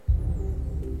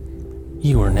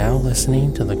You are now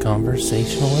listening to the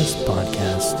Conversationalist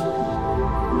Podcast.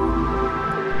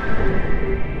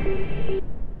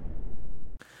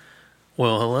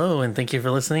 Well, hello, and thank you for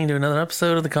listening to another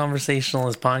episode of the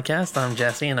Conversationalist Podcast. I'm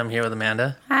Jesse, and I'm here with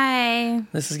Amanda. Hi.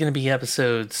 This is going to be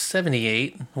episode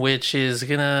 78, which is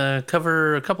going to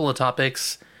cover a couple of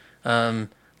topics.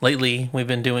 Lately, we've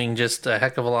been doing just a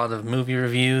heck of a lot of movie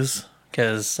reviews,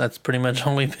 because that's pretty much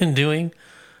all we've been doing.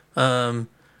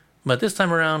 But this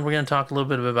time around, we're going to talk a little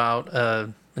bit about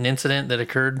an incident that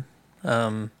occurred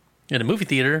in a movie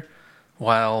theater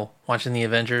while watching the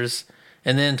Avengers,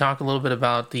 and then talk a little bit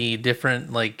about the different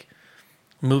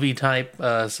movie type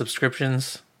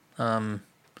subscriptions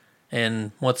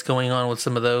and what's going on with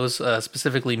some of those,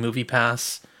 specifically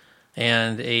MoviePass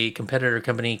and a competitor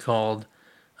company called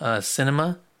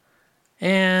Cinema.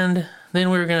 And then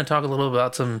we were going to talk a little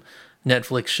about some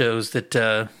Netflix shows that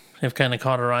have kind of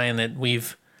caught our eye and that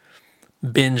we've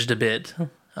binged a bit.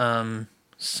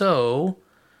 So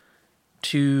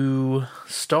to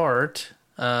start,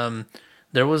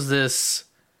 there was this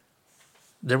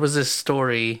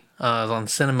story on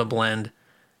Cinema Blend,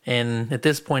 and at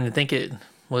this point, I think it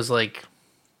was it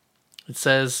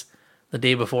says the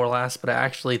day before last, but I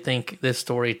actually think this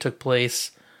story took place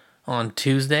on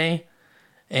Tuesday,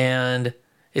 and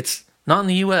it's not in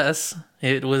the U.S.,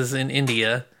 it was in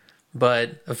India,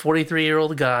 but a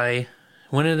 43-year-old guy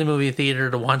went into the movie theater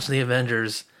to watch the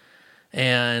Avengers,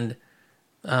 and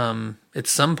at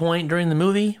some point during the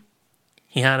movie,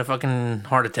 he had a fucking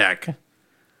heart attack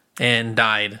and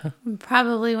died.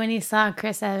 Probably when he saw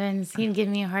Chris Evans, he'd give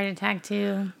me a heart attack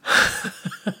too.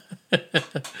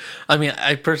 I mean,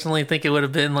 I personally think it would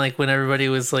have been when everybody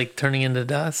was turning into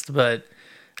dust, but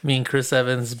I mean, Chris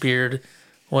Evans' beard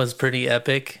was pretty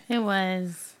epic. It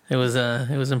was. It was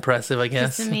impressive, I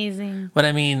guess. It's amazing. But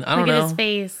I mean, I don't know. Look at his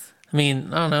face. I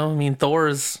mean, I don't know. I mean,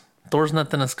 Thor's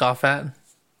nothing to scoff at.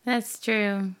 That's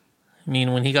true. I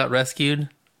mean, when he got rescued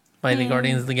by the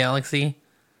Guardians of the Galaxy,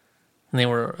 and they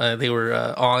were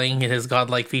awing at his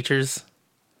godlike features.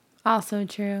 Also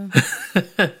true.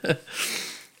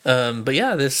 But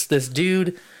yeah, this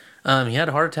dude, he had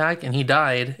a heart attack and he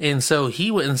died, and so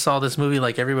he went and saw this movie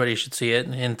like everybody should see it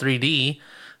in 3D.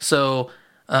 So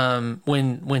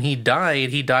when he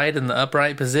died in the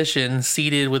upright position,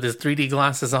 seated with his 3D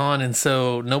glasses on, and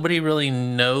so nobody really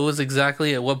knows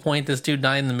exactly at what point this dude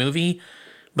died in the movie.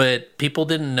 But people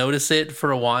didn't notice it for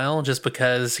a while just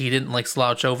because he didn't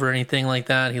slouch over or anything like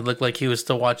that. He looked like he was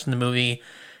still watching the movie,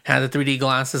 had the 3D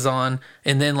glasses on.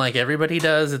 And then like everybody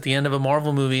does at the end of a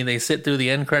Marvel movie, they sit through the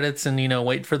end credits and,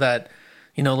 wait for that,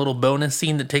 little bonus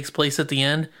scene that takes place at the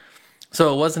end.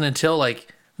 So it wasn't until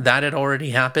that had already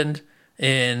happened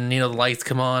and, the lights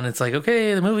come on. It's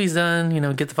okay, the movie's done,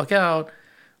 get the fuck out,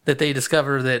 that they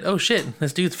discover that, oh shit,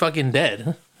 this dude's fucking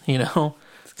dead,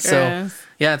 So,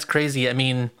 yeah, it's crazy. I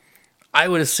mean, I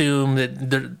would assume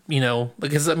that,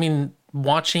 because, I mean,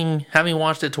 having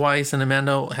watched it twice and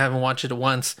Amanda having watched it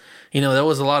once, there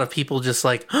was a lot of people just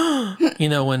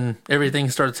when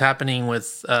everything starts happening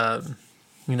with, some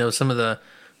of the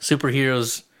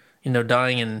superheroes,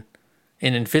 dying in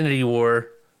Infinity War.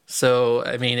 So,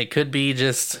 I mean, it could be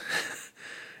just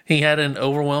he had an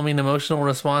overwhelming emotional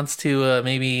response to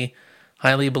maybe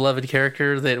highly beloved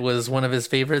character that was one of his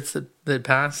favorites that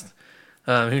passed.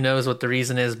 Who knows what the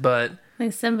reason is, but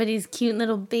somebody's cute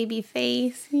little baby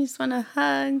face. You just want to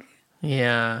hug.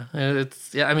 Yeah,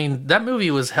 I mean, that movie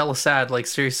was hella sad.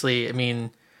 Seriously, I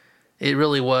mean, it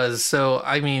really was. So,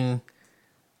 I mean,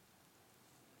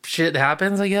 shit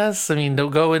happens, I guess. I mean,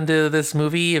 don't go into this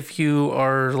movie if you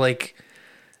are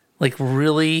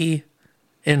really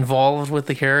involved with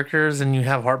the characters and you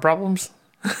have heart problems.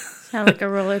 Have a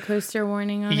roller coaster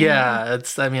warning on it. Yeah,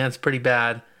 it's pretty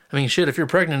bad. I mean, shit, if you're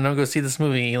pregnant, don't go see this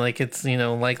movie. It's,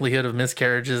 likelihood of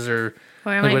miscarriages or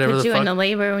I might put you into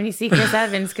labor when you see Chris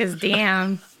Evans, because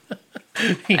damn.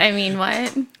 I mean,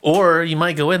 what? Or you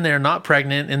might go in there not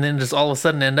pregnant and then just all of a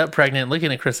sudden end up pregnant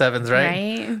looking at Chris Evans,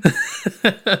 right?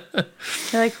 Right.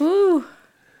 You're whoo,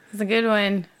 it's a good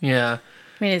one. Yeah.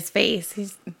 I mean, his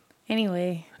face,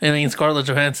 anyway. I mean, Scarlett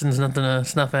Johansson's nothing to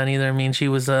snuff at either. I mean, she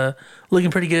was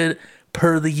looking pretty good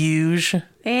per the usual.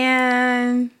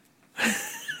 And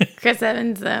Chris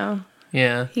Evans, though.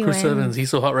 Yeah, Chris wins. Evans.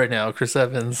 He's so hot right now. Chris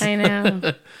Evans. I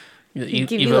know.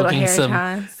 Evoking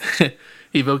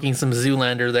some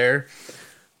Zoolander there.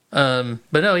 But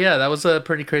no, yeah, that was a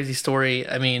pretty crazy story.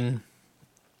 I mean,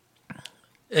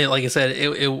 like I said,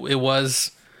 it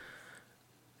was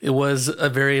a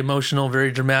very emotional,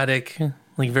 very dramatic,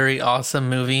 very awesome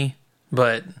movie.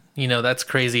 But that's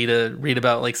crazy to read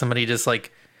about, somebody just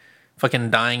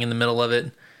fucking dying in the middle of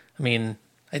it. I mean,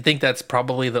 I think that's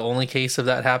probably the only case of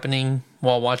that happening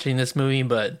while watching this movie,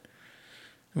 but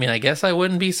I mean, I guess I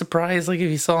wouldn't be surprised, like, if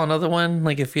you saw another one,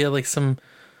 like, if you had, like, some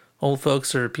old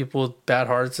folks or people with bad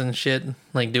hearts and shit,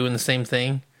 like, doing the same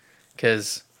thing,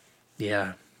 because,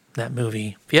 yeah, that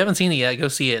movie. If you haven't seen it yet, go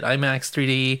see it. IMAX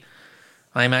 3D,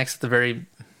 IMAX at the very,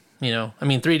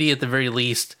 3D at the very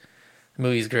least. The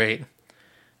movie's great.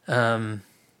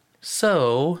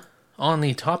 So, on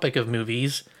the topic of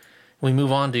movies, we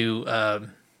move on to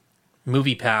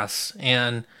Movie Pass,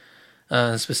 and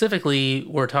specifically,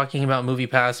 we're talking about Movie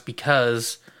Pass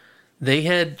because they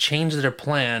had changed their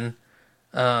plan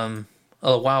a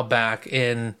while back,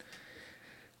 and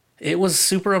it was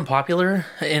super unpopular.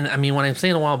 And I mean, when I'm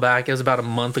saying a while back, it was about a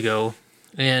month ago.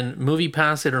 And Movie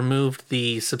Pass had removed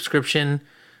the subscription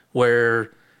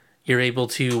where you're able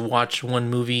to watch one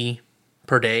movie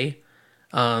per day.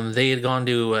 They had gone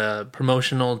to a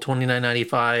promotional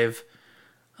 $29.95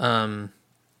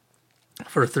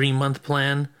 for a 3-month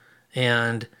plan,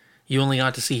 and you only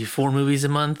got to see 4 movies a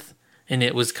month. And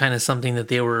it was kind of something that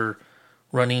they were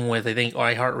running with, I think,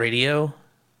 iHeartRadio.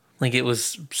 Like, it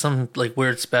was some, like,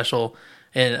 weird special,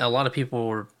 and a lot of people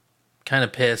were kind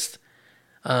of pissed.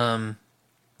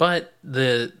 But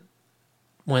when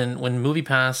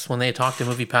MoviePass, when they talked to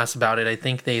MoviePass about it, I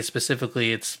think they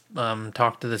specifically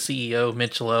talked to the CEO,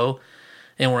 Mitch Lowe,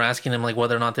 and were asking him, like,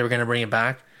 whether or not they were going to bring it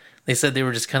back. They said they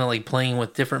were just kind of, like, playing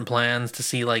with different plans to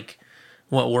see, like,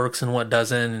 what works and what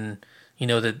doesn't, and, you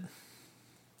know, that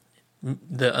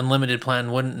the unlimited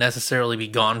plan wouldn't necessarily be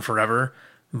gone forever,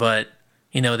 but,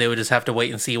 you know, they would just have to wait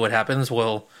and see what happens.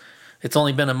 Well, it's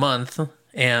only been a month,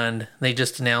 and they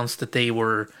just announced that they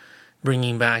were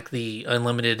bringing back the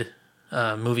unlimited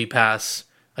Movie Pass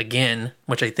again,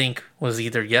 which I think was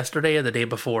either yesterday or the day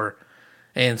before.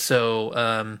 And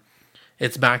so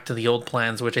it's back to the old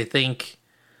plans, which I think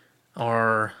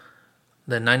are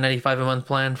the $9.95 a month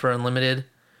plan for unlimited,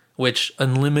 which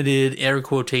unlimited, air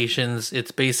quotations,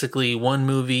 it's basically one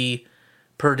movie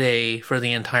per day for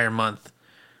the entire month.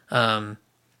 And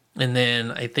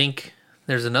then I think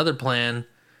there's another plan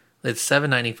that's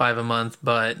 $7.95 a month,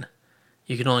 but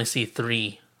you can only see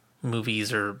 3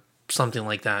 movies or something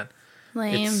like that.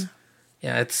 Lame.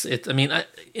 I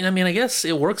guess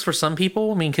it works for some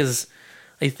people. I mean, because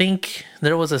I think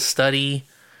there was a study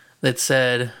that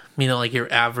said, you know, like,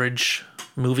 your average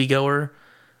moviegoer,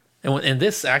 and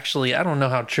this actually, I don't know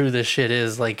how true this shit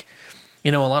is. Like,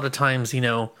 you know, a lot of times, you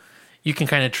know, you can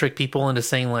kind of trick people into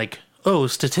saying, like, oh,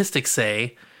 statistics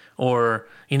say, or,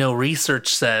 you know, research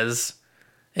says,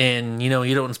 and, you know,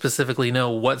 you don't specifically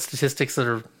know what statistics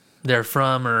they're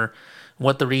from or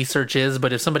what the research is,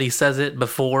 but if somebody says it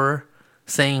before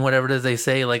saying whatever it is they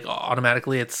say, like,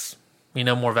 automatically it's, you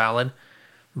know, more valid.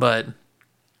 But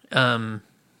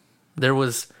there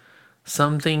was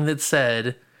something that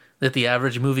said that the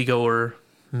average moviegoer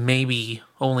maybe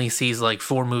only sees like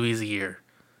 4 movies a year,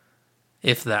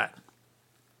 if that.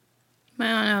 I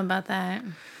don't know about that.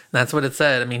 That's what it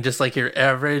said. I mean, just like your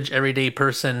average everyday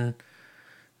person,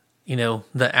 you know,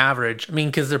 the average. I mean,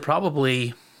 because they're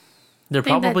probably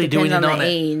doing it on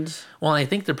age. Well, I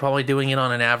think they're probably doing it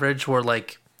on an average where,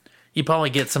 like, you probably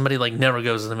get somebody like never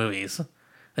goes to the movies,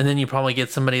 and then you probably get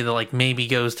somebody that like maybe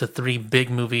goes to 3 big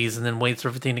movies and then waits for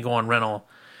everything to go on rental,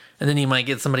 and then you might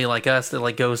get somebody like us that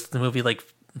like goes to the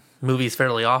movies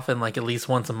fairly often, like at least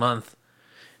once a month.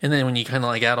 And then when you kind of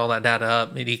like add all that data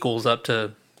up, it equals up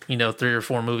to, you know, 3 or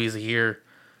 4 movies a year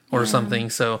or something.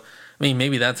 So, I mean,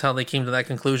 maybe that's how they came to that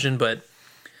conclusion. But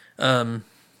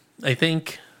I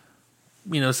think,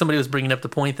 you know, somebody was bringing up the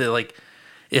point that, like,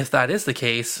 if that is the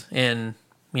case and,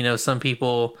 you know, some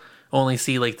people only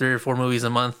see like 3 or 4 movies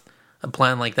a month, a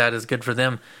plan like that is good for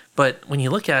them. But when you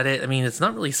look at it, I mean, it's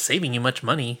not really saving you much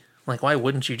money. Like, why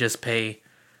wouldn't you just pay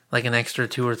like an extra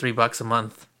 $2 or $3 a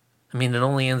month? I mean, it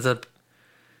only ends up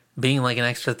being like an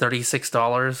extra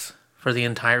 $36 for the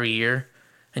entire year,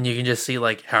 and you can just see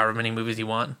like however many movies you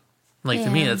want. Like, to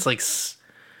me, it's like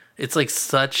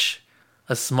such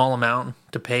a small amount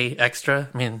to pay extra.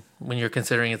 I mean, when you're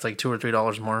considering it's like $2 or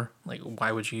 $3 more, like,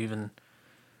 why would you even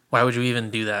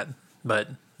do that? But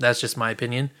that's just my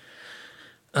opinion.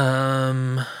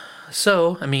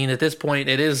 So, I mean, at this point,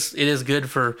 it is good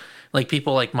for like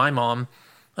people like my mom.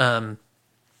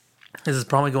 This is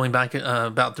probably going back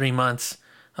about 3 months.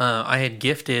 I had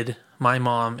gifted my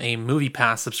mom a Movie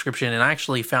Pass subscription, and I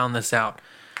actually found this out.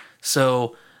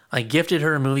 So I gifted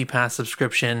her a Movie Pass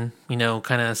subscription, you know,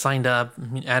 kind of signed up,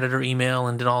 added her email,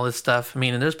 and did all this stuff. I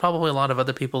mean, and there's probably a lot of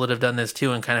other people that have done this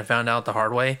too and kind of found out the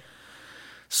hard way.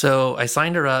 So I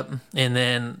signed her up, and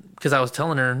then, because I was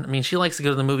telling her, I mean, she likes to go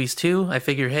to the movies too. I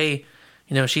figured, hey,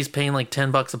 you know, she's paying like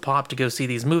 $10 a pop to go see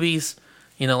these movies.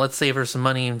 let's save her some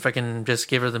money and fucking just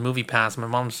give her the movie pass. My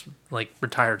mom's like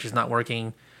retired. She's not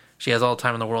working. She has all the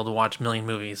time in the world to watch a million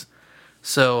movies.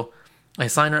 So I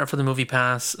sign her up for the movie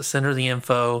pass, send her the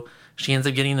info. She ends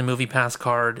up getting the movie pass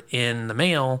card in the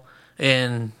mail,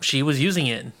 and she was using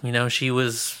it. She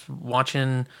was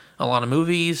watching a lot of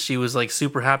movies. She was like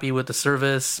super happy with the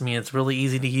service. I mean, it's really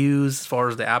easy to use as far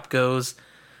as the app goes.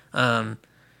 It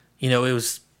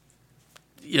was,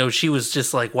 she was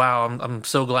just like, wow, I'm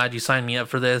so glad you signed me up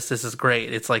for this. This is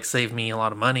great. It's like saved me a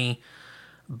lot of money.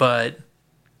 But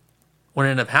what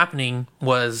ended up happening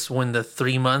was when the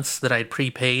 3 months that I'd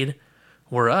prepaid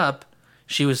were up,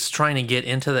 she was trying to get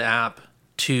into the app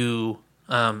to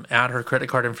add her credit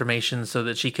card information so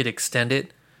that she could extend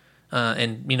it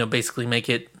and basically make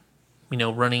it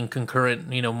running concurrent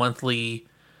monthly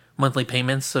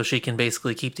payments so she can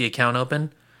basically keep the account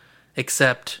open.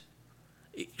 Except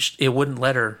it wouldn't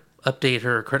let her update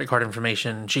her credit card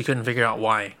information. She couldn't figure out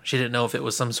why. She didn't know if it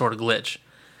was some sort of glitch.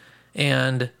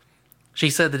 And she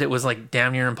said that it was like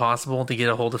damn near impossible to get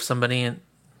a hold of somebody and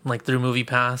like through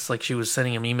MoviePass. Like she was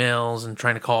sending them emails and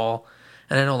trying to call.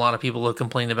 And I know a lot of people have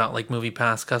complained about like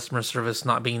MoviePass customer service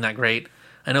not being that great.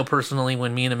 I know personally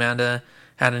when me and Amanda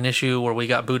had an issue where we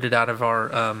got booted out of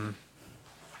our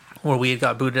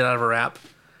app,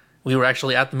 we were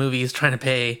actually at the movies trying to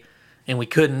pay and we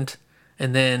couldn't.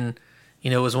 And then,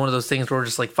 it was one of those things where we're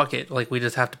just like, fuck it. Like we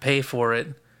just have to pay for it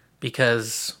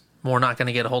because we're not going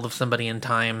to get a hold of somebody in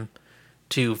time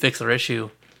to fix their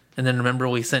issue. And then remember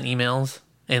we sent emails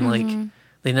and like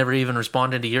they never even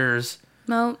responded to yours.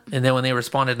 Nope. And then when they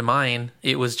responded to mine,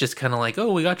 it was just kind of like,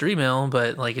 oh, we got your email,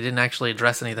 but like it didn't actually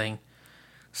address anything.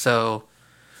 So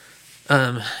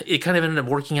it kind of ended up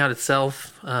working out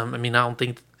itself. I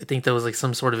think there was like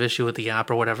some sort of issue with the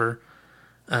app or whatever.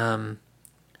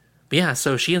 But yeah,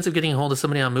 so she ends up getting a hold of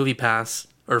somebody on MoviePass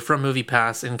or from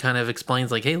MoviePass and kind of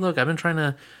explains like, hey, look, I've been trying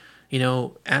to,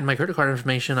 add my credit card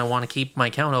information. I want to keep my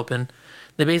account open.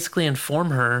 They basically inform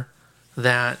her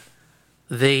that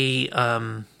they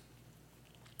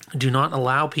do not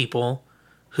allow people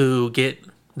who get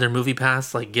their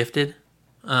MoviePass like gifted.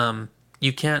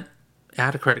 You can't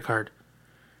add a credit card.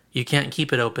 You can't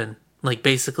keep it open. Like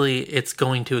basically it's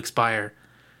going to expire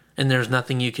and there's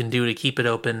nothing you can do to keep it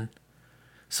open.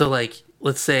 So like,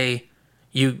 let's say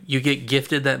you get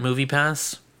gifted that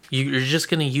MoviePass. You're just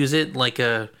going to use it like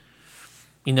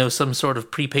some sort of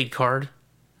prepaid card,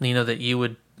 that you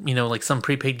would, like some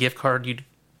prepaid gift card you'd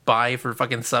buy for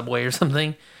fucking Subway or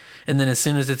something. And then as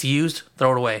soon as it's used,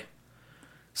 throw it away.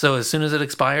 So as soon as it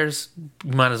expires,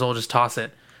 you might as well just toss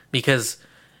it. Because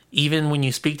even when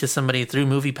you speak to somebody through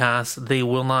MoviePass, they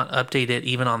will not update it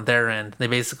even on their end. They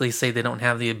basically say they don't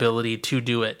have the ability to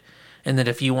do it. And that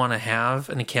if you want to have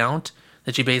an account,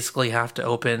 that you basically have to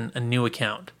open a new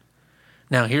account.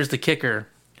 Now, here's the kicker.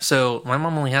 So my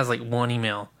mom only has like one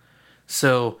email.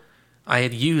 So I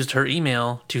had used her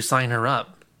email to sign her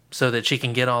up so that she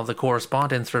can get all the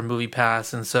correspondence from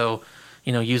MoviePass. And so,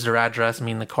 use her address.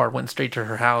 The card went straight to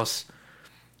her house.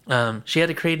 She had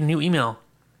to create a new email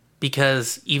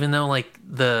because even though like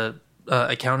the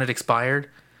account had expired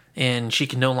and she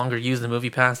could no longer use the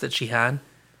MoviePass that she had,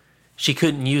 she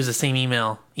couldn't use the same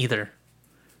email either.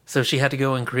 So she had to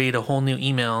go and create a whole new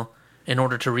email in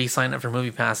order to re-sign up for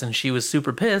MoviePass. And she was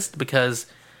super pissed because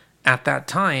at that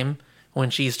time,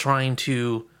 when she's trying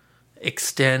to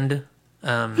extend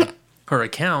her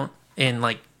account and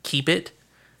like keep it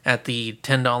at the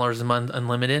 $10 a month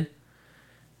unlimited,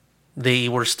 they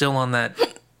were still on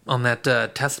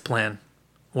that test plan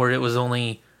where it was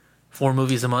only 4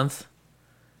 movies a month.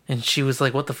 And she was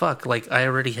like, what the fuck? Like, I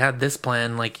already had this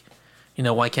plan. Like,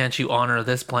 why can't you honor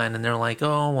this plan? And they're like,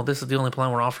 oh, well, this is the only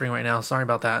plan we're offering right now. Sorry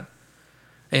about that.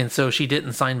 And so she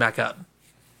didn't sign back up.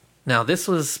 Now, this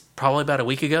was probably about a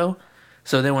week ago.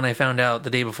 So then when I found out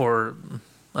the day before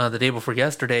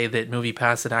yesterday that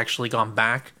MoviePass had actually gone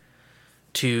back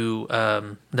to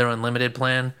their unlimited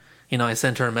plan, I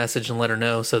sent her a message and let her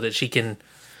know so that she can,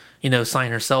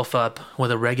 sign herself up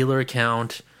with a regular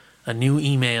account, a new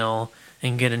email,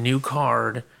 and get a new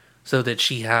card so that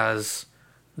she has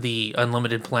the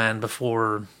unlimited plan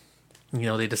before,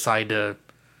 they decide to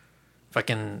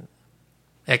fucking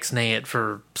ex-nay it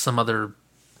for some other,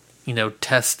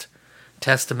 test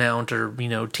amount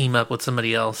or, team up with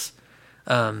somebody else.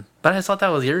 But I just thought that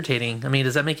was irritating.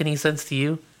 Does that make any sense to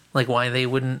you? Like why they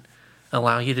wouldn't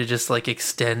allow you to just like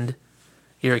extend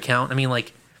your account?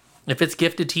 Like if it's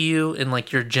gifted to you and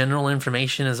like your general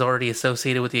information is already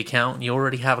associated with the account and you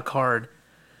already have a card,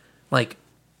 like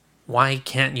why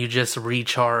can't you just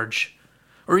recharge?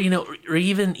 Or, or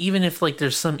even if like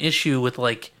there's some issue with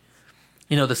like,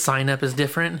 the sign up is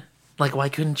different. Like, why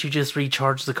couldn't you just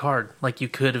recharge the card like you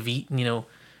could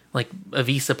like a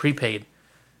Visa prepaid?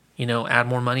 Add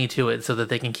more money to it so that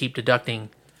they can keep deducting,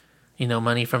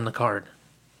 money from the card.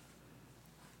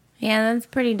 Yeah, that's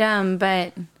pretty dumb,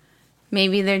 but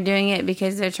maybe they're doing it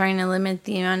because they're trying to limit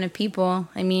the amount of people.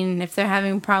 I mean, if they're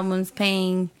having problems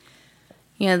paying,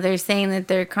 they're saying that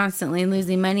they're constantly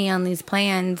losing money on these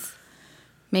plans.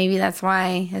 Maybe that's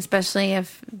why, especially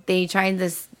if they tried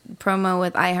this promo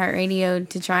with iHeartRadio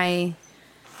to try,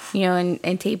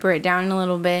 and taper it down a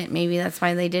little bit. Maybe that's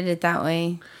why they did it that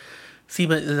way. See,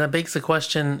 but that begs the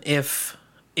question, if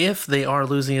they are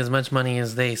losing as much money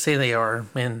as they say they are,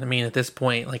 and I mean, at this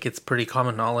point, like, it's pretty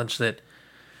common knowledge that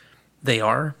they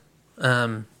are,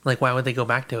 like, why would they go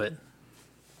back to it?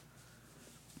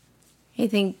 I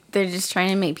think they're just trying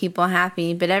to make people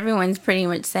happy, but everyone's pretty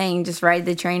much saying just ride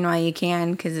the train while you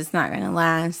can because it's not going to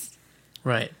last.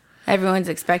 Right. Everyone's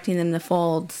expecting them to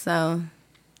fold, so...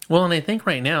 Well, and I think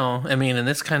right now, I mean, and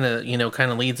this kind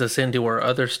of leads us into our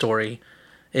other story,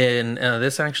 and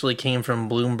this actually came from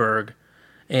Bloomberg,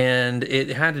 and it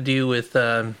had to do with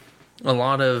a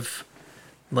lot of,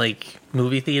 like,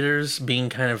 movie theaters being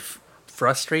kind of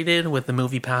frustrated with the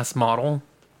MoviePass model.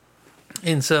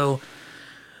 And so,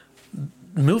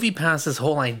 MoviePass's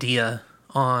whole idea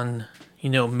on,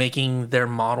 making their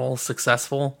model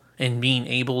successful and being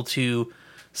able to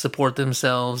support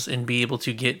themselves and be able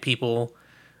to get people...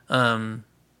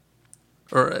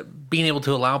 or being able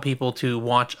to allow people to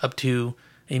watch up to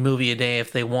a movie a day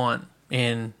if they want,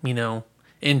 and,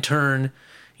 in turn,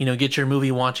 get your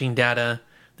movie watching data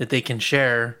that they can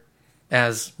share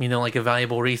as, like a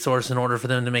valuable resource in order for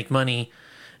them to make money,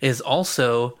 is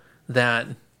also that,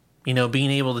 being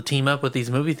able to team up with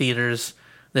these movie theaters,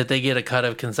 that they get a cut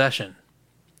of concession.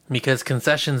 Because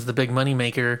concession's the big money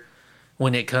maker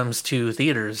when it comes to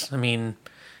theaters. I mean,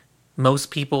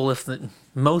 most people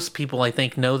I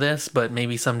think know this, but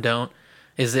maybe some don't,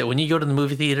 is that when you go to the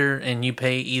movie theater and you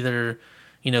pay either,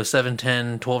 $7,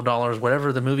 $10, $12,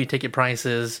 whatever the movie ticket price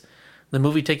is, the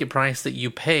movie ticket price that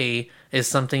you pay is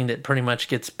something that pretty much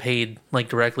gets paid, like,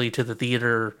 directly to the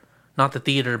theater, not the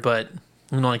theater, but,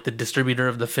 like, the distributor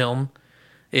of the film.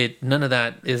 None of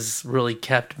that is really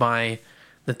kept by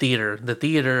the theater. The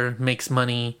theater makes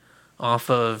money off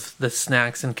of the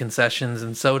snacks and concessions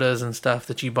and sodas and stuff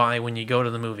that you buy when you go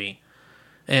to the movie.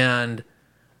 And,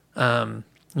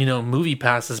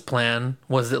 MoviePass's plan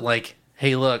was that, like,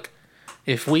 hey, look,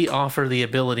 if we offer the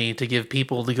ability to give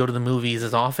people to go to the movies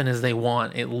as often as they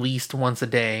want, at least once a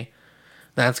day,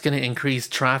 that's going to increase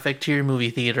traffic to your movie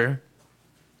theater.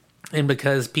 And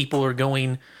because people are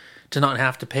going to not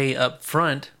have to pay up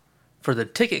front for the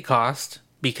ticket cost,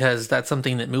 because that's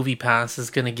something that MoviePass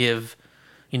is going to give,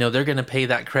 they're going to pay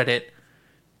that credit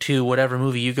to whatever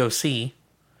movie you go see.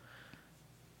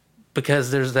 Because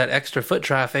there's that extra foot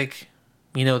traffic,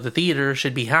 the theater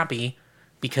should be happy,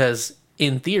 because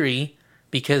in theory,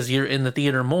 because you're in the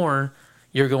theater more,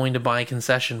 you're going to buy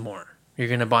concession more. You're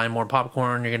going to buy more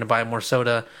popcorn, you're going to buy more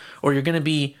soda, or you're going to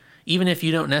be, even if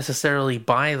you don't necessarily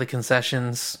buy the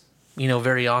concessions,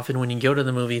 very often when you go to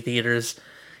the movie theaters,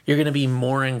 you're going to be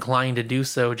more inclined to do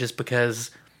so just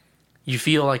because you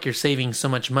feel like you're saving so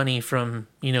much money from,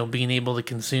 being able to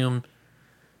consume,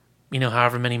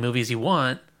 however many movies you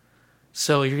want.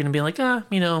 So you're going to be like,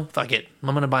 fuck it. I'm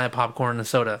going to buy a popcorn and a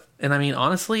soda. And I mean,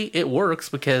 honestly, it works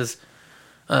because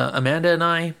Amanda and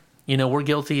I, we're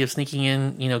guilty of sneaking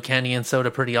in, candy and soda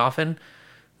pretty often.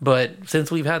 But since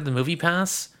we've had the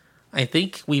MoviePass, I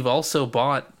think we've also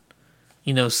bought,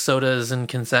 sodas and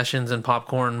concessions and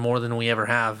popcorn more than we ever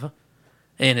have.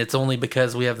 And it's only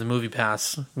because we have the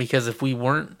MoviePass. Because if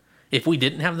we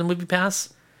didn't have the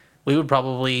MoviePass, we would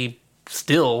probably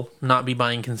still not be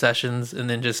buying concessions and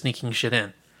then just sneaking shit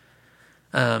in.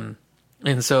 And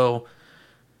so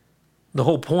the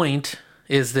whole point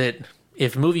is that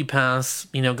if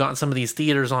MoviePass, got some of these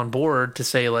theaters on board to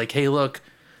say, like, hey, look,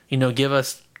 give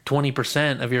us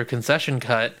 20% of your concession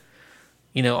cut,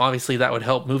 obviously that would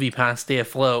help MoviePass stay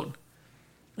afloat.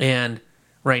 And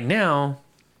right now,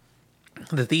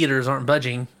 the theaters aren't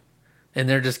budging, and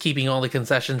they're just keeping all the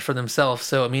concessions for themselves.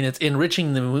 So I mean, it's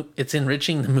enriching the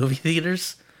movie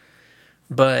theaters,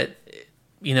 but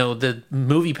the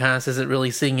MoviePass isn't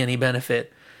really seeing any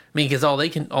benefit. I mean, because all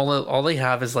they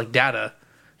have is, like, data,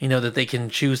 that they can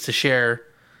choose to share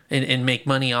and make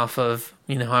money off of,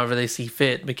 however they see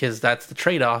fit, because that's the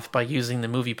trade-off by using the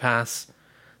MoviePass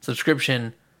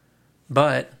subscription.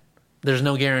 But there's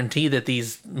no guarantee that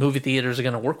these movie theaters are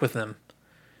going to work with them.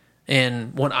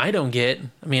 And what I don't get,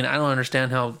 I mean, I don't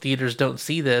understand how theaters don't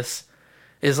see this,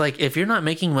 is, like, if you're not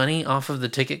making money off of the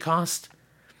ticket cost,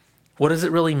 what does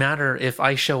it really matter if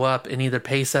I show up and either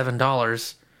pay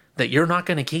 $7 that you're not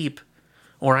going to keep,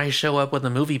 or I show up with a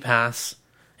movie pass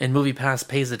and movie pass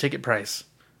pays the ticket price?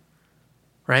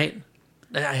 Right?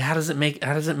 How does it make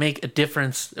a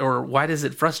difference, or why does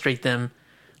it frustrate them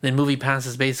that movie pass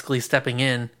is basically stepping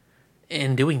in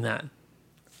and doing that?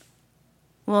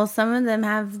 Well, some of them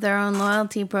have their own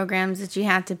loyalty programs that you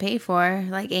have to pay for,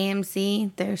 like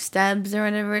AMC, their Stubs or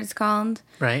whatever it's called.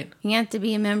 Right. You have to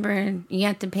be a member. You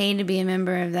have to pay to be a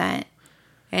member of that,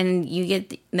 and you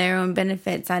get their own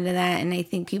benefits out of that. And I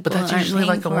think people, but that's usually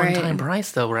like a one-time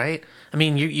price, though, right? I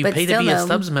mean, you pay to be a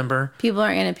Stubs member. People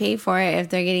aren't going to pay for it if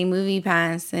they're getting Movie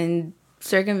Pass and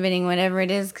circumventing whatever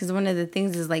it is. Because one of the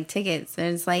things is like tickets,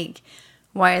 and it's like,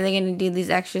 why are they going to do these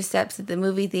extra steps at the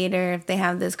movie theater if they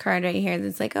have this card right here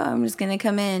that's like, oh, I'm just going to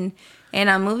come in? And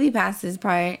on Movie Pass's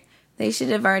part, they should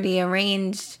have already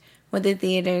arranged with the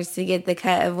theaters to get the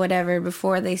cut of whatever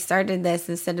before they started this,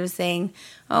 instead of saying,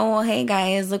 oh, well, hey,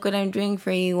 guys, look what I'm doing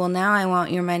for you. Well, now I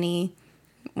want your money.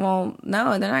 Well,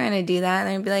 no, they're not going to do that.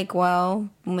 They're going to be like, well,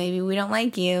 maybe we don't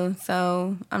like you,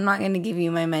 so I'm not going to give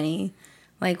you my money.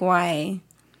 Like, why?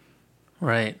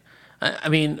 Right. I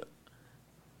mean,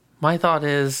 my thought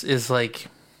is like,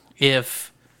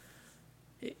 if,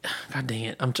 God dang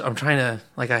it, I'm trying to,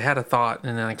 like, I had a thought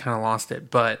and then I kind of lost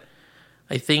it, but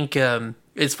I think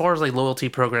as far as like loyalty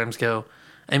programs go,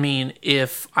 I mean,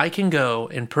 if I can go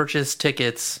and purchase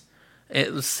tickets,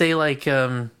 say like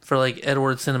for like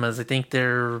Edward Cinemas, I think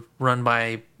they're run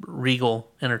by Regal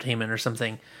Entertainment or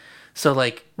something. So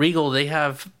like Regal, they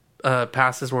have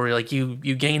passes where like you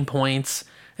gain points,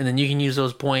 and then you can use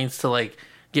those points to like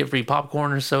get free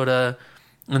popcorn or soda,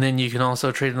 and then you can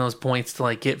also trade in those points to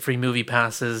like get free movie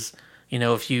passes. You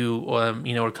know, if you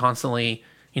are constantly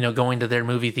going to their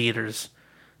movie theaters.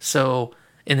 So,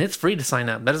 and it's free to sign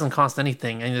up. That doesn't cost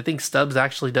anything. I think Stubs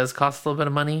actually does cost a little bit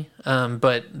of money.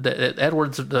 But the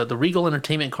Edwards, the Regal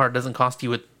Entertainment card doesn't cost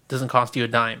you a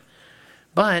dime.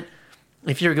 But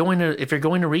if you're going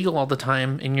to Regal all the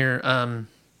time and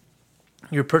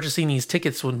you're purchasing these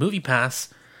tickets with Movie Pass,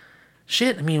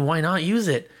 shit, I mean, why not use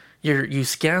it? You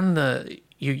scan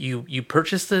you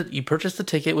purchase the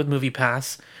ticket with Movie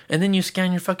Pass, and then you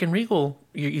scan your fucking Regal.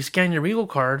 You scan your Regal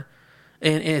card,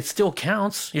 and it still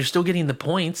counts. You're still getting the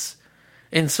points,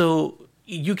 and so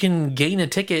you can gain a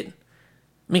ticket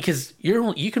because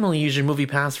you can only use your Movie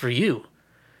Pass for you.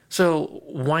 So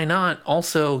why not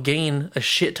also gain a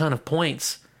shit ton of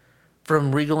points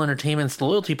from Regal Entertainment's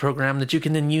loyalty program that you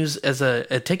can then use as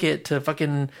a ticket to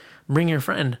fucking bring your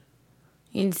friend?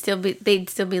 They'd still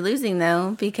be losing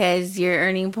though, because you're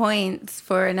earning points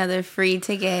for another free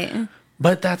ticket.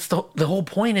 But that's the whole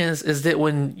point is that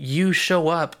when you show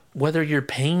up, whether you're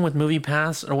paying with Movie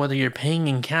Pass or whether you're paying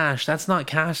in cash, that's not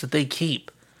cash that they keep.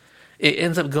 It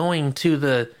ends up going to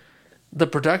the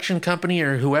production company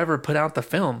or whoever put out the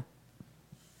film.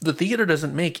 The theater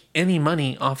doesn't make any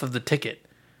money off of the ticket.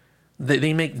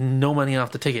 They make no money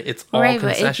off the ticket. It's all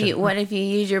concession. But what if you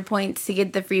use your points to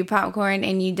get the free popcorn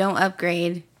and you don't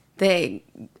upgrade? That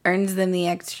earns them the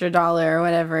extra $1 or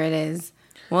whatever it is.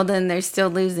 Well, then they're still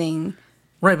losing.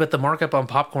 Right, but the markup on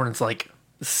popcorn is like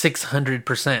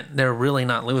 600%. They're really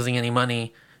not losing any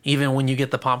money, even when you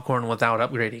get the popcorn without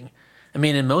upgrading. I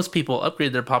mean, and most people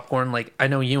upgrade their popcorn. Like, I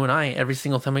know you and I, every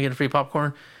single time we get a free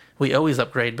popcorn, we always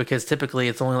upgrade because typically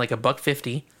it's only like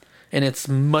 $1.50, and it's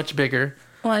much bigger.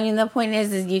 Well, I mean, the point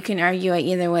is you can argue it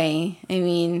either way.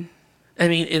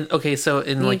 Okay, so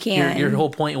in like your whole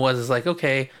point was like,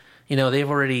 okay, they've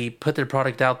already put their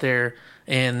product out there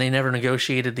and they never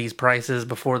negotiated these prices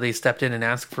before they stepped in and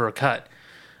asked for a cut.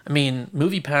 I mean,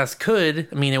 Movie Pass could,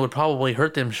 it would probably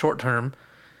hurt them short term,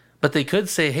 but they could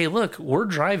say, hey, look, we're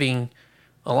driving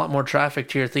a lot more traffic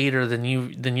to your theater than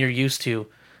you're used to.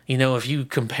 If you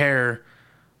compare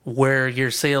where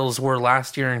your sales were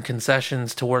last year in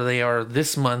concessions to where they are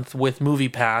this month with Movie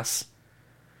Pass,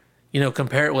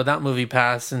 compare it without Movie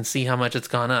Pass and see how much it's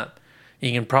gone up.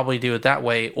 You can probably do it that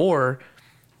way. Or,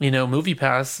 Movie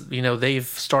Pass, they've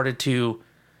started to,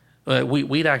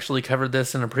 we'd actually covered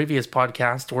this in a previous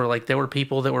podcast where like there were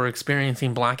people that were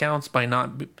experiencing blackouts by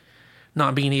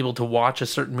not being able to watch a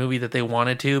certain movie that they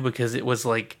wanted to because it was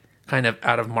like kind of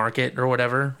out of market or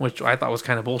whatever, which I thought was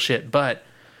kind of bullshit. But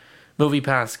Movie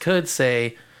Pass could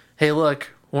say, hey, look,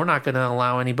 we're not going to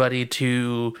allow anybody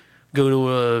to go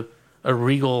to a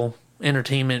Regal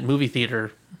Entertainment movie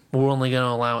theater. We're only going to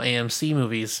allow AMC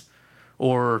movies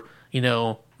or,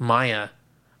 Maya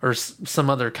or some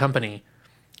other company.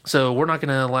 So we're not going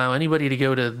to allow anybody to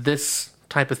go to this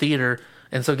type of theater.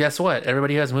 And so guess what?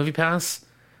 Everybody who has Movie Pass,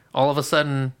 all of a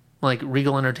sudden, like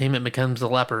Regal Entertainment becomes the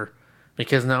leper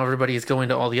because now everybody is going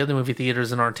to all the other movie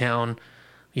theaters in our town,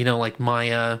 like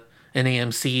Maya and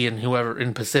AMC and whoever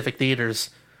in Pacific Theaters,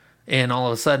 and all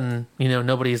of a sudden,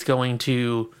 nobody's going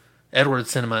to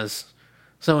Edwards Cinemas.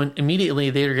 So immediately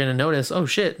they're going to notice, oh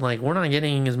shit, like we're not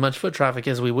getting as much foot traffic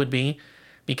as we would be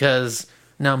because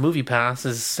now MoviePass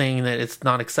is saying that it's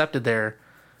not accepted there.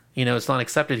 It's not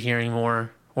accepted here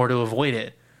anymore, or to avoid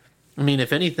it. I mean,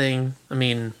 if anything,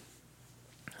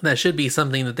 that should be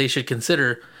something that they should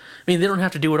consider. They don't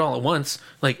have to do it all at once.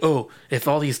 Like, oh, if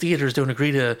all these theaters don't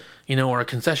agree to, our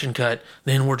concession cut,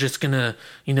 then we're just going to,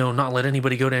 not let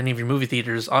anybody go to any of your movie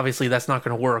theaters. Obviously, that's not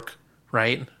going to work,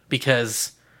 right?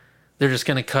 Because they're just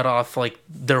going to cut off, like,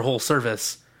 their whole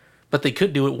service. But they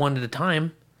could do it one at a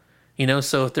time.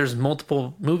 So if there's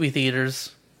multiple movie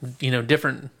theaters,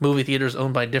 different movie theaters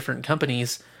owned by different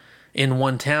companies in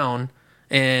one town,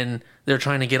 and they're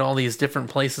trying to get all these different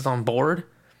places on board,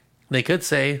 they could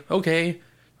say, okay,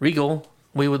 Regal,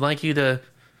 we would like you to,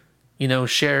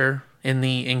 share in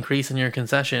the increase in your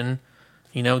concession,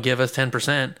 give us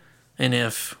 10%. And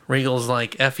if Regal's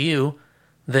like, F you,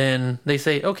 then they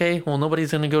say, okay, well,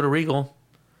 nobody's going to go to Regal.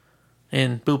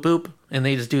 And boop, boop. And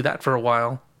they just do that for a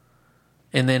while.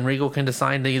 And then Regal can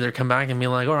decide to either come back and be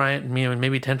like, all right,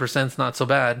 maybe 10% is not so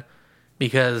bad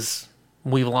because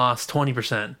we've lost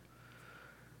 20%.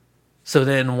 So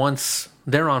then once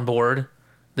they're on board,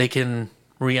 they can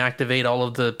reactivate all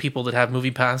of the people that have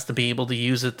MoviePass to be able to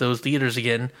use it those theaters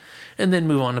again, and then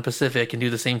move on to Pacific and do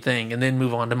the same thing, and then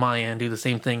move on to Maya and do the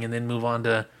same thing, and then move on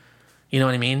to, you know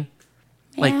what I mean?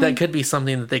 Yeah. Like, that could be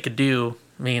something that they could do.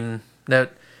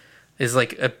 That is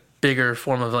like a bigger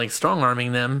form of like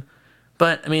strong-arming them.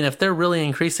 But, if they're really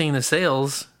increasing the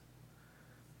sales,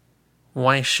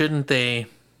 why shouldn't they,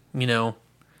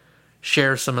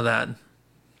 share some of that?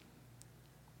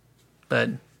 But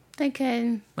they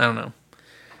could. I don't know.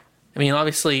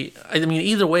 Obviously,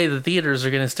 either way, the theaters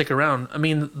are going to stick around.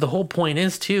 The whole point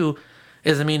is, too,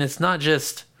 it's not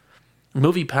just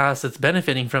MoviePass that's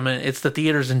benefiting from it. It's the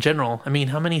theaters in general.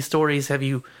 How many stories have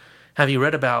you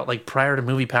read about, like, prior to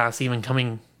MoviePass even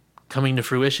coming to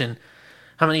fruition?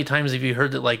 How many times have you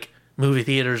heard that, like, movie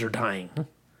theaters are dying?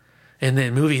 And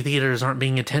then movie theaters aren't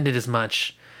being attended as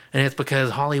much. And it's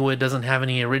because Hollywood doesn't have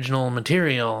any original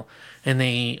material. And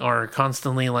they are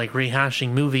constantly, like, rehashing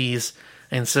movies.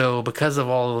 And so because of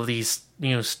all of these,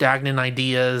 stagnant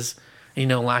ideas,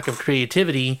 lack of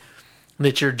creativity,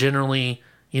 that you're generally,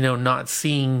 not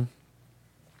seeing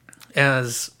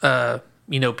as,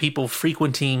 people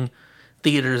frequenting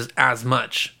theaters as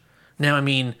much. Now,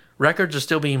 records are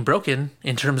still being broken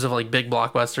in terms of, like, big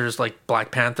blockbusters like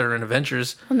Black Panther and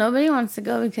Avengers. Well, nobody wants to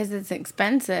go because it's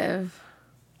expensive.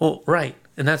 Well, right.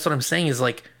 And that's what I'm saying is,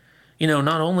 like,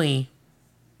 not only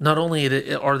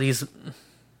are these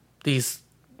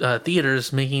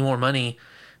theaters making more money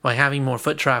by having more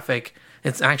foot traffic,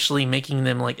 it's actually making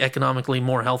them, like, economically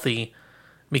more healthy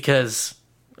because,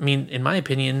 in my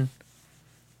opinion,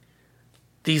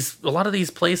 a lot of these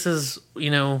places,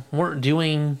 weren't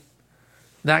doing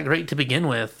that great to begin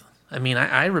with.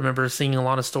 I remember seeing a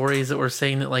lot of stories that were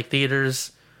saying that, like,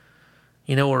 theaters,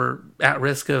 were at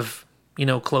risk of,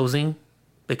 closing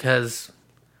because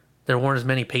there weren't as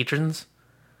many patrons.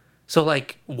 So,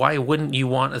 like, why wouldn't you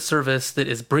want a service that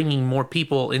is bringing more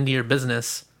people into your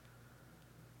business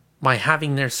by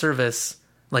having their service?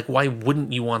 Like, why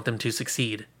wouldn't you want them to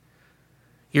succeed?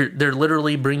 They're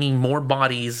literally bringing more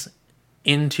bodies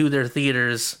into their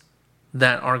theaters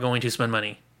that are going to spend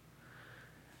money.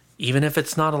 Even if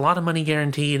it's not a lot of money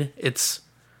guaranteed,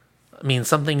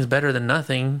 something's better than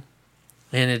nothing,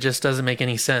 and it just doesn't make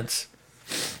any sense.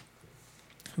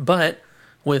 But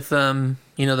with,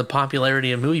 the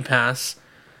popularity of MoviePass,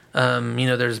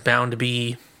 there's bound to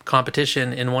be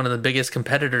competition, and one of the biggest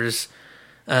competitors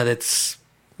that's,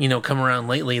 come around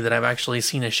lately that I've actually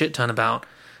seen a shit ton about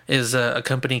is a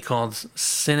company called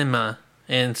Sinemia,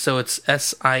 and so it's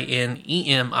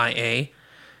Sinemia,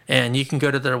 and you can go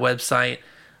to their website.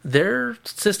 Their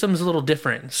system's a little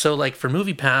different. So, like, for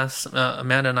MoviePass,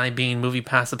 Amanda and I being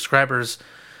MoviePass subscribers,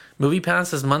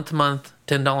 MoviePass is month to month,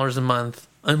 $10 a month,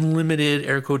 unlimited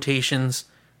air quotations,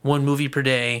 one movie per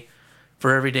day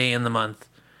for every day in the month.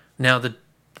 Now, the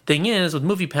thing is, with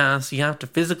MoviePass, you have to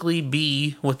physically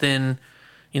be within,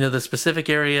 the specific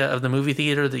area of the movie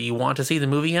theater that you want to see the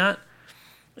movie at,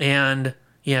 and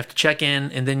you have to check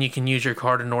in, and then you can use your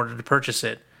card in order to purchase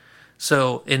it.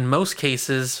 So in most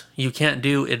cases, you can't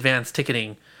do advanced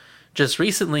ticketing. Just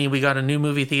recently, we got a new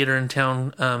movie theater in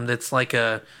town that's like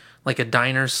a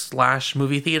diner /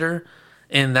 movie theater,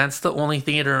 and that's the only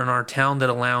theater in our town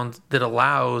that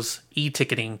allows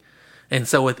e-ticketing. And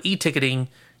so with e-ticketing,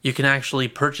 you can actually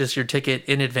purchase your ticket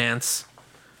in advance.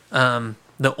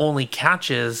 The only catch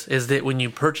is that when you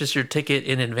purchase your ticket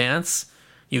in advance,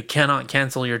 you cannot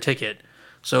cancel your ticket.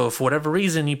 So if for whatever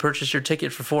reason you purchase your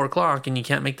ticket for 4 o'clock and you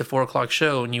can't make the 4 o'clock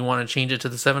show and you want to change it to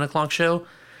the 7 o'clock show,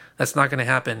 that's not going to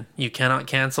happen. You cannot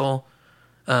cancel.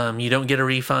 You don't get a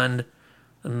refund.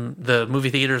 The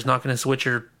movie theater is not going to switch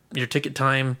your ticket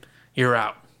time. You're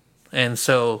out. And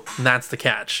so that's the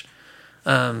catch.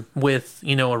 With,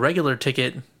 a regular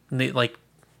ticket, like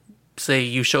say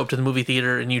you show up to the movie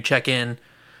theater and you check in,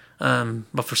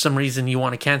 but for some reason you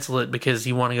want to cancel it because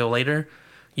you want to go later,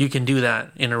 you can do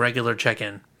that in a regular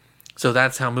check-in. So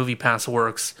that's how MoviePass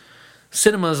works.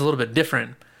 Cinema is a little bit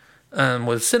different.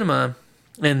 With Cinema,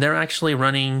 and they're actually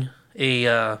running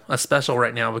a special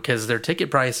right now because their ticket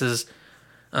prices,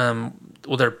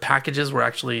 their packages were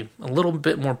actually a little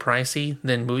bit more pricey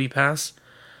than MoviePass.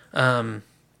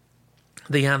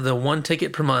 They have the one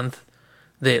ticket per month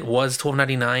that was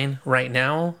 $12.99. Right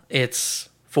now, it's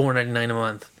 $4.99 a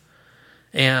month.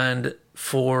 And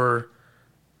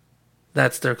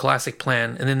that's their classic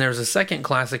plan. And then there's a second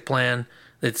classic plan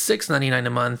that's $6.99 a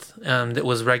month that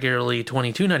was regularly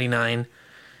 $22.99.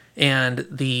 And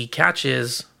the catch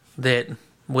is that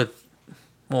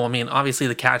obviously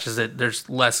the catch is that there's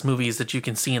less movies that you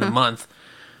can see in a month.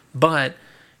 But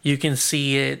you can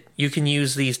see it, you can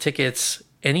use these tickets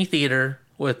any theater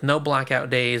with no blackout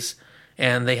days,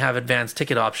 and they have advanced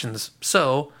ticket options.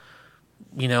 So,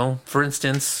 for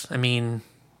instance,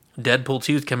 Deadpool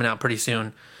 2 is coming out pretty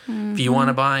soon. If you want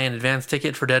to buy an advanced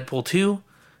ticket for Deadpool 2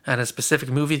 at a specific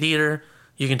movie theater,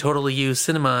 you can totally use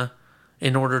Cinema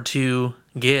in order to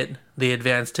get the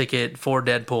advanced ticket for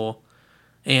Deadpool.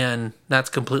 And that's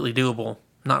completely doable.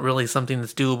 Not really something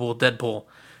that's doable with Deadpool.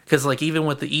 Because even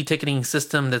with the e-ticketing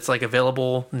system that's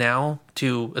available now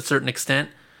to a certain extent,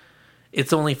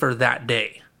 it's only for that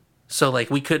day. So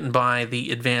we couldn't buy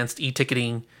the advanced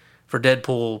e-ticketing for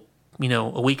Deadpool,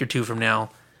 a week or two from now.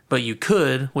 But you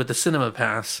could with the Cinema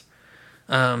Pass.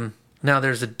 Now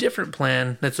there's a different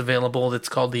plan that's available that's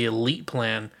called the Elite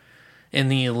Plan. In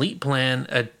the Elite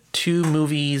Plan, 2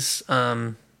 movie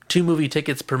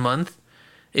tickets per month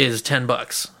is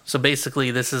 $10. So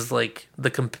basically, this is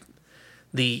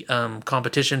the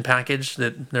competition package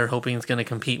that they're hoping is going to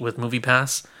compete with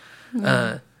MoviePass.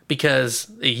 Because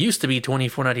it used to be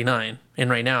 $24.99, and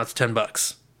right now it's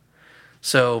 $10.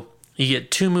 So you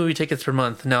get 2 movie tickets per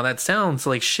month. Now that sounds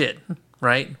like shit,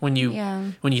 right? When you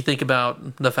think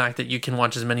about the fact that you can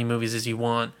watch as many movies as you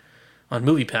want on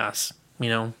MoviePass,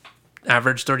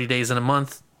 average 30 days in a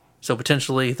month, so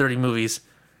potentially 30 movies.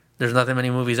 There's not that many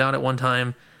movies out at one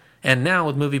time. And now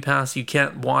with MoviePass, you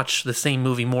can't watch the same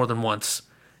movie more than once.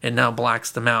 It now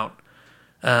blacks them out.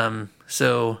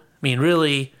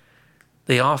 Really,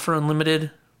 they offer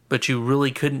unlimited, but you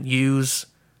really couldn't use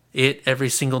it every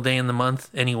single day in the month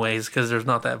anyways, because there's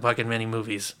not that fucking many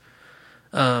movies.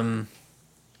 But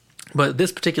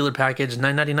this particular package,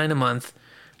 $9.99 a month.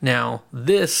 Now,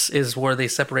 this is where they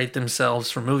separate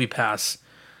themselves from MoviePass.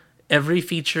 Every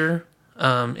feature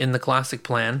in the classic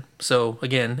plan, so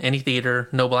again, any theater,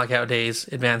 no blackout days,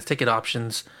 advanced ticket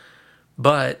options,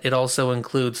 but it also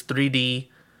includes 3D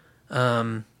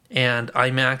and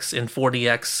IMAX and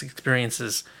 4DX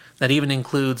experiences. That even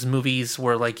includes movies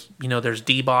where there's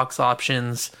D-Box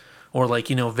options or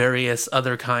various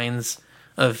other kinds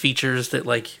of features that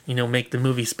make the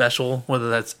movie special, whether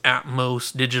that's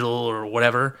Atmos, digital, or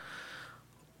whatever.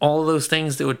 All of those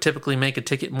things that would typically make a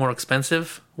ticket more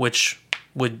expensive, which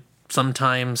would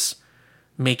sometimes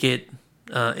make it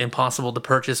impossible to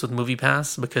purchase with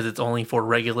MoviePass because it's only for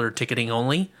regular ticketing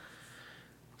only.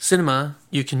 Cinema,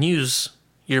 you can use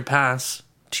your pass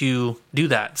to do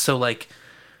that. So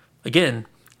again,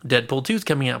 Deadpool 2 is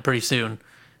coming out pretty soon.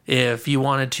 If you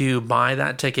wanted to buy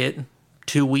that ticket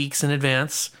 2 weeks in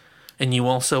advance and you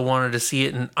also wanted to see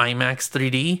it in IMAX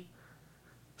 3D,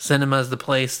 Cinema is the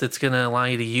place that's going to allow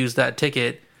you to use that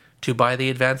ticket to buy the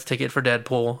advanced ticket for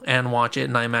Deadpool and watch it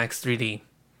in IMAX 3D.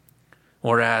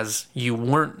 Whereas you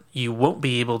won't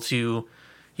be able to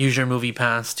use your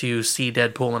MoviePass to see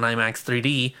Deadpool in IMAX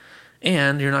 3D,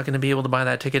 and you're not going to be able to buy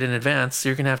that ticket in advance, so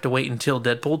you're going to have to wait until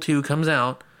Deadpool 2 comes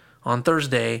out on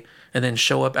Thursday and then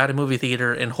show up at a movie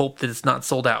theater and hope that it's not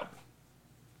sold out.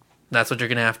 That's what you're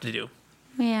going to have to do.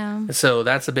 Yeah. So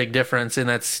that's a big difference, and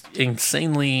that's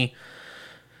insanely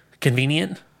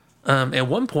convenient. At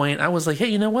one point, I was like, hey,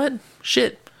 you know what?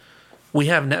 Shit. We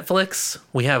have Netflix,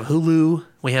 we have Hulu,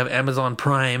 we have Amazon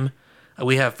Prime,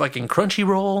 we have fucking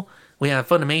Crunchyroll, we have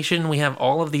Funimation, we have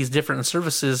all of these different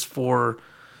services for,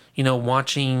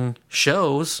 watching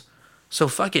shows. So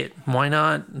fuck it. Why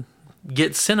not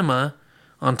get Cinema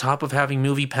on top of having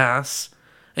MoviePass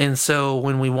And so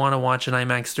when we want to watch an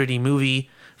IMAX 3D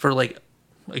movie for, like,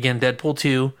 again, Deadpool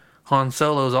 2, Han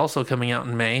Solo is also coming out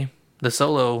in May, the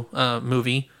Solo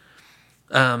movie.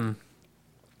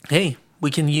 Hey, we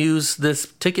can use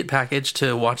this ticket package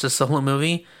to watch the Solo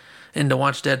movie and to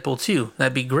watch Deadpool 2.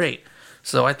 That'd be great.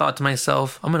 So I thought to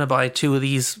myself, I'm going to buy 2 of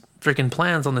these freaking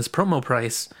plans on this promo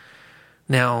price.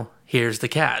 Now, here's the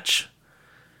catch.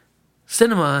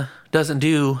 Cinema doesn't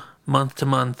do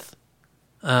month-to-month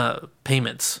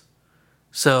payments.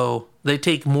 So they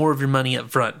take more of your money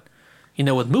up front. You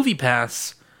know, with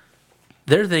MoviePass,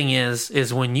 their thing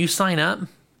is when you sign up,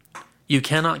 you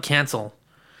cannot cancel.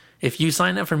 If you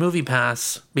sign up for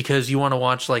MoviePass because you want to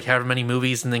watch like however many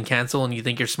movies and then cancel and you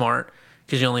think you're smart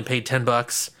because you only paid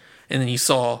 $10 and then you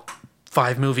saw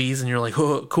 5 movies and you're like,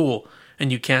 oh, cool,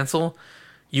 and you cancel,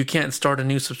 you can't start a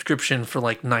new subscription for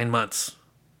like 9 months.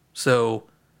 So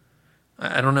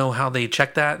I don't know how they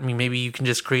check that. I mean, maybe you can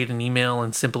just create an email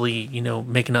and simply, you know,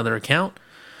 make another account.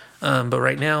 But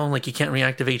right now, like, you can't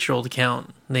reactivate your old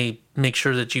account. They make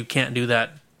sure that you can't do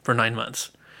that for 9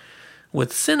 months.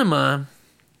 With Cinema,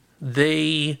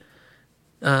 they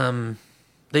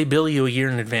bill you a year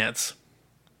in advance.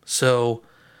 So,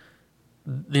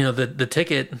 you know, the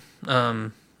ticket,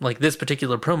 like this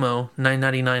particular promo,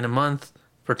 $9.99 a month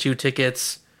for 2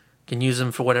 tickets, can use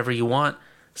them for whatever you want.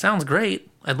 Sounds great.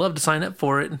 I'd love to sign up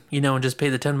for it, you know, and just pay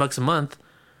the $10 a month.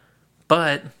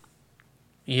 But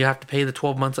you have to pay the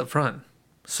 12 months up front.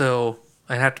 So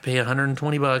I'd have to pay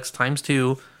 $120 times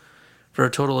 2 for a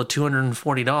total of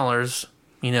 $240,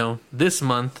 you know, this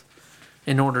month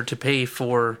in order to pay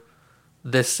for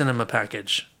this Cinema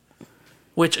package.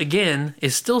 Which, again,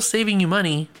 is still saving you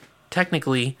money,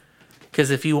 technically, because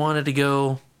if you wanted to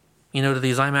go, you know, to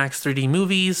these IMAX 3D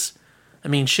movies, I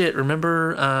mean, shit,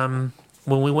 remember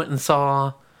when we went and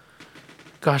saw,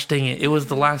 gosh dang it, it was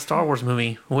the last Star Wars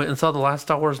movie. We went and saw the last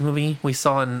Star Wars movie. We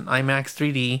saw in IMAX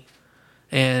 3D,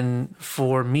 and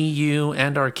for me, you,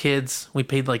 and our kids, we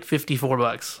paid like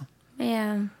 $54.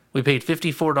 Yeah. We paid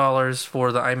 $54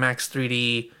 for the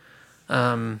IMAX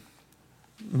 3D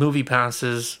movie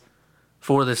passes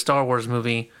for the Star Wars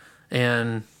movie,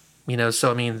 and you know,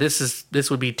 so I mean, this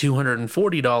would be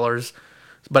 $240.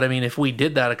 But I mean, if we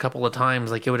did that a couple of times,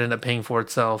 like, it would end up paying for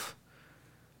itself.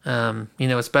 You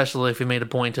know, especially if we made a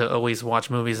point to always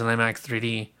watch movies in IMAX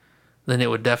 3D, then it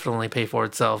would definitely pay for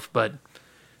itself. But,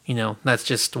 you know, that's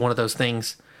just one of those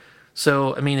things.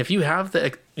 So, I mean, if you have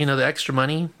the, you know, the extra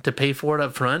money to pay for it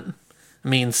up front, I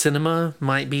mean, Cinema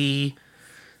might be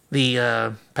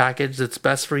the package that's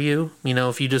best for you. You know,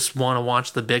 if you just want to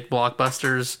watch the big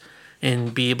blockbusters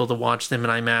and be able to watch them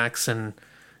in IMAX and,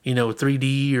 you know,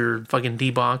 3D or fucking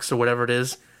D-Box or whatever it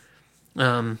is.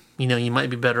 You know, you might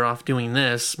be better off doing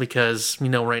this because, you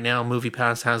know, right now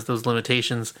MoviePass has those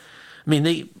limitations. I mean,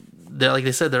 they're like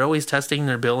they said, they're always testing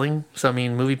their billing. So, I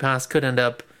mean, MoviePass could end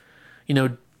up, you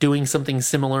know, doing something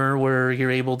similar where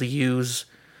you're able to use,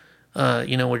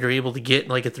 you know, where you're able to get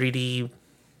like a 3D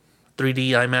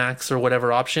IMAX or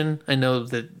whatever option. I know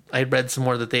that I read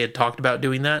somewhere that they had talked about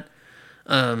doing that.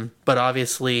 But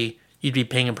obviously you'd be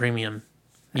paying a premium.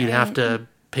 You'd have to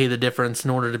pay the difference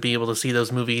in order to be able to see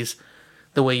those movies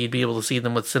the way you'd be able to see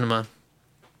them with Cinema.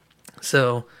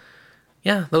 So,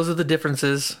 yeah, those are the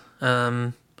differences.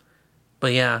 But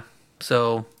yeah,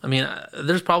 so, I mean,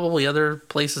 there's probably other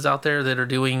places out there that are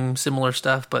doing similar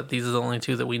stuff, but these are the only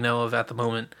 2 that we know of at the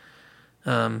moment.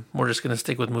 We're just going to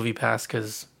stick with MoviePass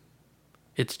because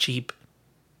it's cheap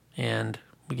and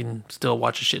we can still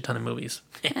watch a shit ton of movies.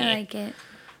 I like it.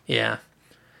 Yeah.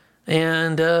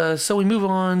 And so we move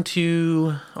on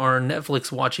to our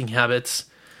Netflix watching habits.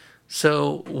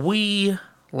 So we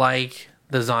like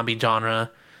the zombie genre.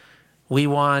 We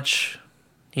watch,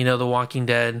 you know, The Walking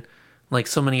Dead like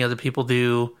so many other people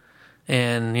do.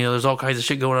 And, you know, there's all kinds of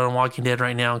shit going on Walking Dead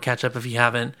right now. Catch up if you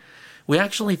haven't. We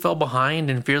actually fell behind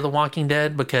in Fear the Walking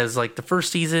Dead because, like, the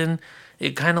first season,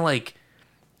 it kind of, like,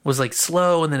 was, like,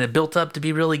 slow, and then it built up to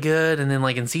be really good. And then,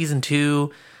 like, in season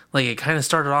 2, like, it kind of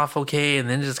started off okay, and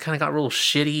then it just kind of got real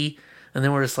shitty. And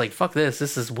then we're just like, fuck this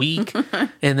is weak.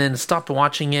 And then stopped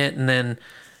watching it. And then,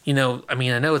 you know, I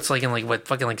mean, I know it's like in like, what,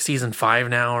 fucking like season 5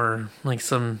 now, or like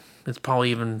it's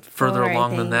probably even further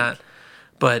along than that.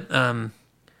 But,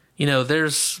 you know,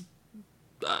 there's,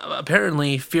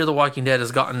 apparently Fear the Walking Dead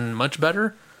has gotten much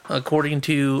better, according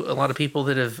to a lot of people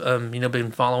that have, you know,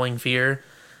 been following Fear.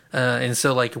 And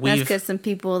so, like, that's because some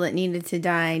people that needed to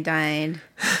die died.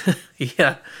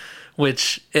 Yeah.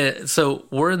 So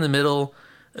we're in the middle.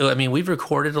 I mean, we've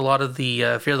recorded a lot of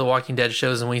the Fear the Walking Dead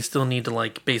shows, and we still need to,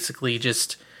 like, basically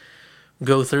just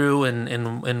go through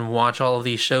and watch all of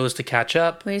these shows to catch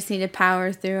up. We just need to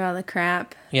power through all the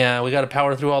crap. Yeah, we got to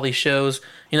power through all these shows,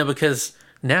 because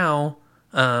now,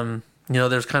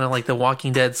 there's kind of like the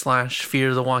Walking Dead /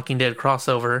 Fear the Walking Dead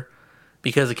crossover,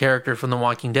 because a character from The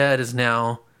Walking Dead is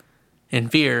now in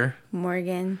Fear.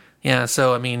 Morgan. Yeah,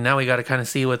 so, now we got to kind of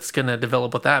see what's going to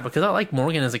develop with that, because I like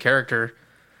Morgan as a character.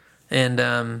 And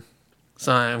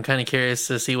so I'm kind of curious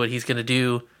to see what he's going to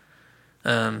do,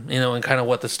 and kind of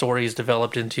what the story is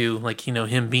developed into, like,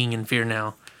 him being in Fear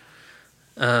now.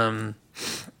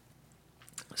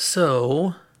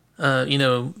 So, on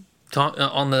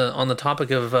the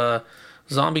topic of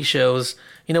zombie shows,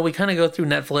 we kind of go through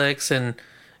Netflix, and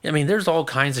there's all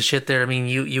kinds of shit there.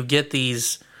 You get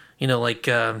these,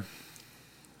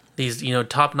 these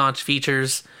top-notch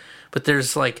features, but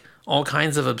there's like all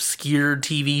kinds of obscure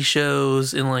TV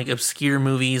shows and like obscure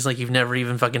movies like you've never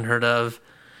even fucking heard of.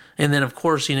 And then of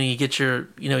course, you get your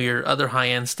your other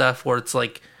high-end stuff where it's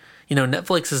like,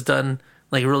 Netflix has done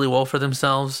like really well for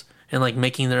themselves and like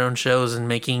making their own shows and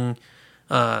making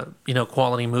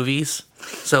quality movies.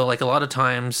 So like a lot of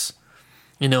times,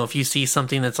 if you see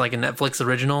something that's like a Netflix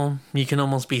original, you can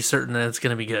almost be certain that it's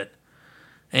going to be good.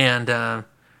 And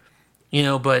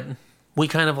but we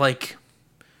kind of like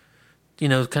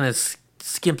kind of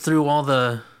skip through all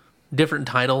the different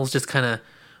titles, just kind of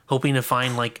hoping to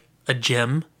find like a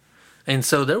gem. And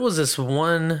so there was this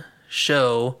one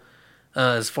show,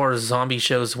 as far as zombie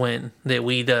shows went, that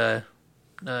we'd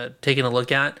taken a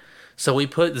look at. So we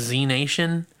put Z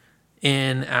Nation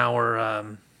in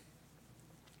our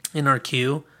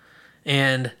queue,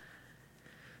 and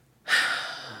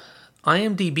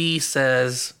IMDb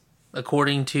says,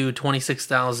 according to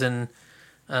 26,000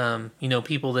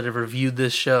 people that have reviewed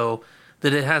this show,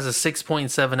 that it has a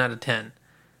 6.7 out of 10.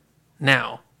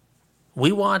 Now,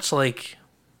 we watched like,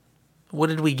 what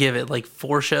did we give it? Like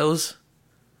 4 shows?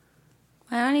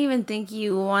 I don't even think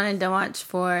you wanted to watch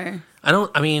 4.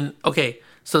 Okay,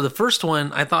 so the first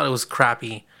one, I thought it was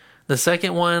crappy. The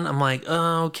second one, I'm like,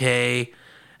 oh, okay.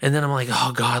 And then I'm like,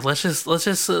 oh God, let's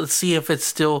see if it's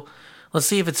still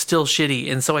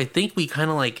shitty. And so I think we kind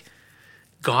of like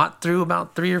got through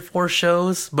about 3 or 4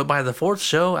 shows, but by the 4th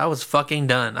show, I was fucking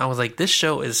done. I was like, this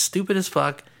show is stupid as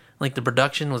fuck. Like the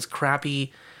production was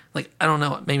crappy. Like, I don't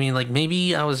know,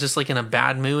 maybe I was just like in a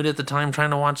bad mood at the time trying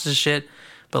to watch this shit,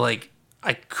 but like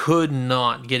I could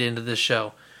not get into this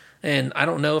show. And I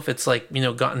don't know if it's like,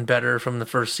 gotten better from the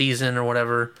first season or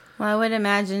whatever. Well, I would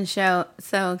imagine because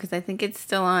I think it's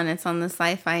still on. It's on the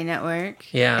Sci-Fi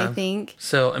Network. Yeah. I think.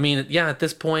 So, at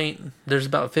this point, there's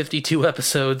about 52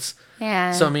 episodes.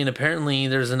 Yeah. So, apparently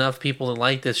there's enough people that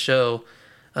like this show.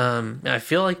 I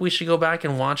feel like we should go back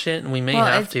and watch it, and we may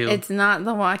have to. It's not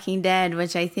The Walking Dead,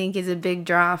 which I think is a big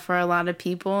draw for a lot of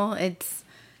people.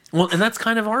 Well, and that's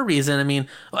kind of our reason.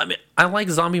 I like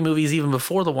zombie movies even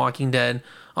before The Walking Dead.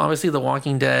 Obviously, The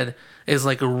Walking Dead is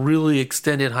like a really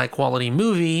extended, high-quality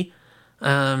movie.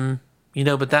 But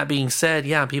that being said,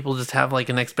 yeah, people just have like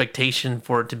an expectation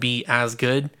for it to be as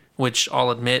good, which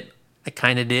I'll admit I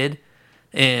kind of did.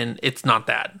 And it's not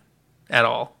that at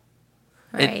all.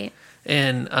 Right.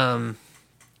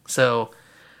 So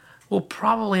we'll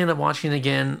probably end up watching it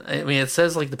again. It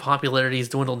says like the popularity's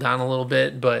dwindled down a little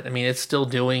bit, but it's still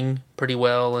doing pretty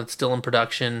well. It's still in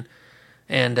production.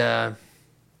 And,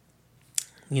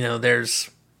 there's,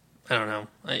 I don't know.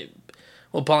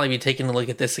 We'll probably be taking a look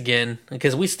at this again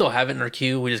because we still have it in our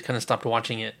queue. We just kind of stopped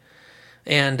watching it.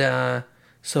 And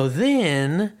so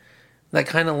then that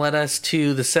kind of led us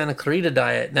to the Santa Clarita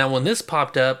Diet. Now, when this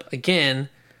popped up, again,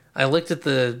 I looked at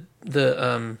the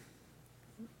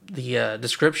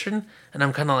description, and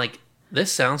I'm kind of like,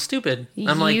 this sounds stupid.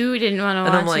 I'm like, you didn't want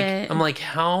to watch it. I'm like,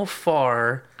 how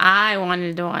far? I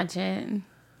wanted to watch it.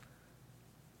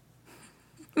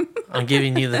 I'm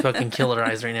giving you the fucking killer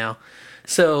eyes right now.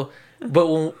 So, but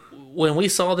when we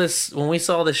saw this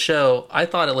show, I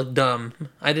thought it looked dumb.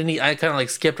 I kind of like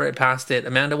skipped right past it.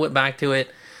 Amanda went back to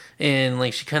it, and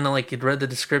like she kind of like had read the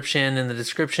description, and the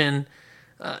description,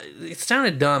 it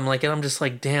sounded dumb. Like, and I'm just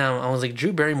like, damn. I was like,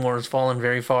 Drew Barrymore has fallen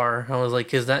very far. I was like,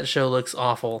 because that show looks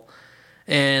awful.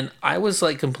 And I was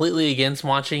like completely against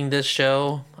watching this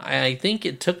show. I think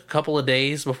it took a couple of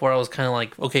days before I was kind of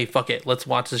like, okay, fuck it, let's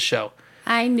watch this show.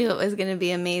 I knew it was going to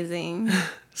be amazing.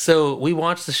 So we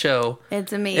watched the show.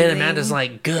 It's amazing. And Amanda's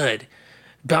like, good.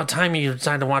 About time you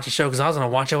decided to watch the show because I was going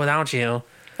to watch it without you.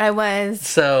 I was.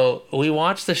 So we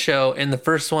watched the show, and the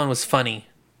first one was funny.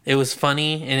 It was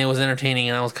funny, and it was entertaining,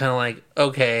 and I was kind of like,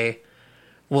 okay,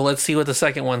 well, let's see what the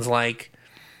second one's like.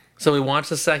 So we watched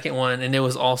the second one, and it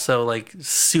was also, like,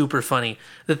 super funny.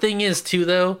 The thing is, too,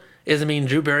 though, is,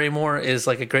 Drew Barrymore is,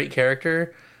 like, a great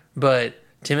character, but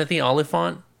Timothy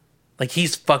Olyphant, like,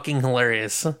 he's fucking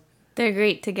hilarious. They're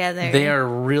great together. They are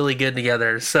really good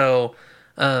together. So,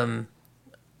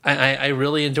 I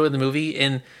really enjoyed the movie,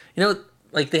 and you know,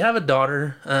 like, they have a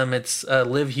daughter. It's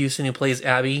Liv Houston, who plays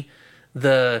Abby.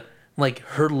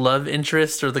 Her love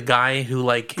interest, or the guy who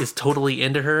like is totally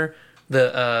into her. He's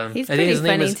I think his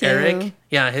name is too. Eric.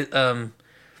 Yeah,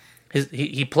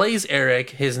 he plays Eric.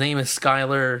 His name is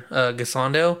Skylar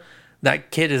Gasondo.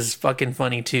 That kid is fucking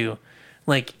funny too.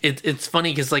 Like, it's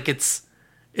funny because like it's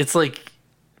like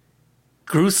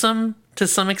gruesome to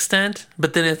some extent,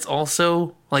 but then it's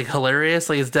also like hilarious.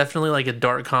 Like, it's definitely like a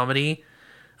dark comedy.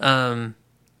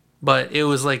 But it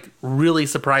was like really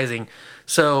surprising.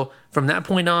 So from that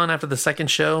point on, after the second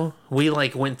show, we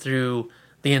like went through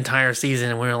the entire season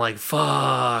and we were like,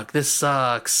 fuck, this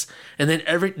sucks. And then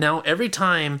every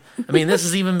time, I mean, this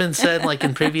has even been said like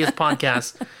in previous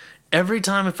podcasts, every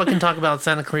time I fucking talk about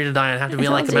Santa Clarita Diet, I have to be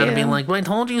like, Amanda being like, well, I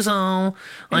told you so.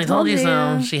 I told you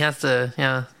so. She has to,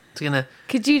 yeah. It's gonna.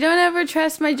 Cause you don't ever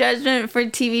trust my judgment for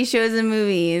TV shows and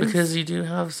movies. Because you do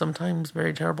have sometimes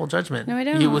very terrible judgment. No, I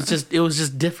don't. It was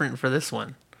just different for this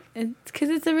one. It's because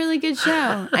it's a really good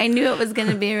show. I knew it was going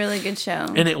to be a really good show.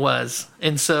 And it was.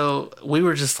 And so we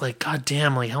were just like, God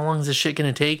damn, like, how long is this shit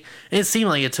going to take? And it seemed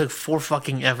like it took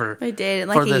ever. It did,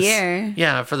 like a year.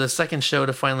 Yeah, for the second show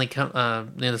to finally come,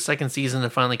 the second season to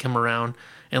finally come around.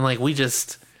 And, like, we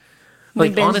just,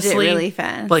 like, binged honestly, it really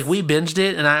fast. Like, we binged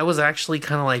it, and I was actually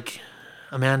kind of like,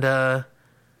 Amanda,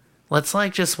 let's,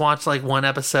 like, just watch, like, one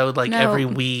episode, like, every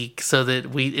week so that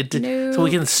so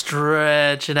we can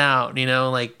stretch it out, you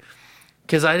know, like,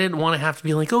 because I didn't want to have to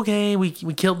be like, okay, we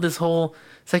killed this whole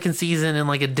second season in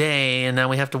like a day, and now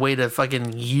we have to wait a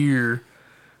fucking year.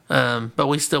 But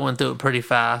we still went through it pretty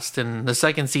fast, and the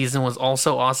second season was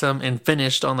also awesome and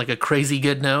finished on like a crazy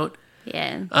good note.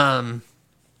 Yeah.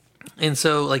 And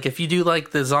so, like, if you do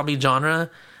like the zombie genre,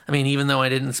 I mean, even though I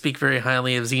didn't speak very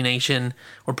highly of Z Nation,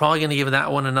 we're probably going to give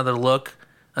that one another look.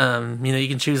 You know, you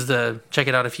can choose to check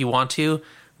it out if you want to,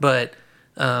 but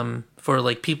for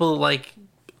like people like,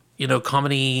 you know,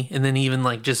 comedy, and then even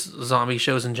like just zombie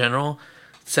shows in general,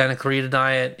 Santa Clarita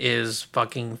Diet is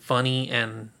fucking funny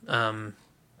and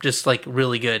just like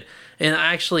really good. And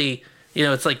actually, you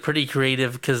know, it's like pretty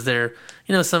creative because they're,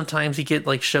 you know, sometimes you get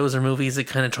like shows or movies that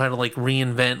kind of try to like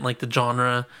reinvent like the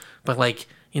genre, but like,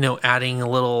 you know, adding a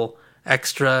little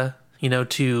extra, you know,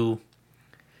 to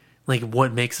like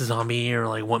what makes a zombie or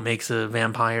like what makes a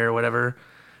vampire or whatever.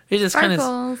 It just kind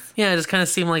of, yeah, it just kind of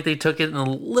seemed like they took it in a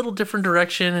little different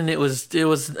direction, and it was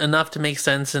enough to make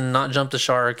sense and not jump the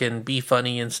shark and be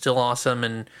funny and still awesome,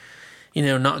 and, you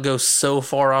know, not go so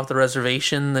far off the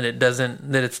reservation that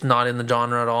it's not in the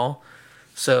genre at all.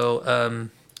 So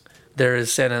there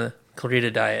is Santa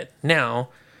Clarita Diet. Now,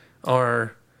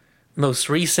 our most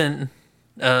recent,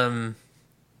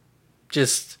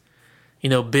 just, you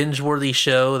know, binge-worthy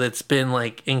show that's been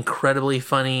like incredibly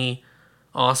funny,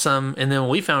 awesome, and then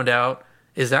we found out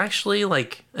is actually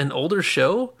like an older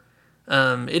show.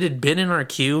 It had been in our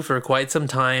queue for quite some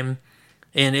time,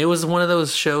 and it was one of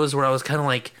those shows where I was kind of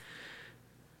like,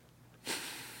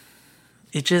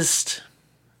 it just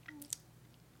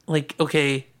like,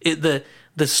 okay, the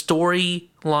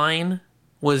storyline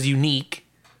was unique.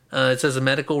 It says a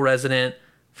medical resident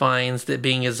finds that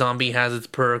being a zombie has its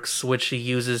perks, which she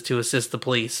uses to assist the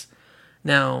police.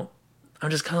 Now, I'm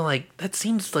just kind of like, that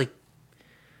seems like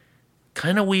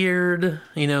kind of weird,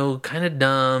 you know, kind of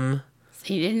dumb.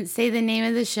 So you didn't say the name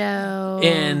of the show.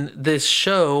 And this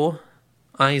show,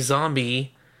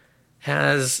 iZombie,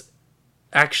 has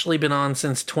actually been on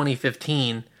since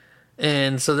 2015.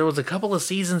 And so there was a couple of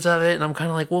seasons of it, and I'm kind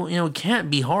of like, well, you know, it can't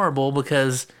be horrible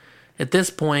because at this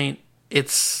point,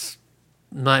 it's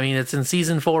in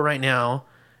season 4 right now,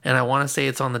 and I want to say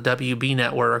it's on the WB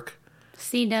network.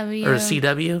 CW. Or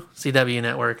CW? CW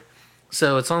network.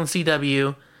 So it's on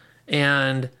CW,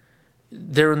 and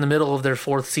they're in the middle of their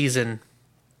 4th season.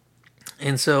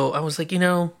 And so I was like, you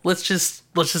know, let's just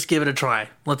give it a try.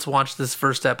 Let's watch this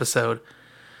first episode.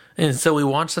 And so we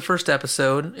watched the first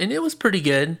episode, and it was pretty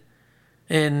good.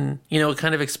 And, you know, it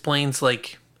kind of explains,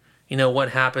 like, you know, what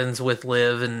happens with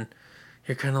Liv, and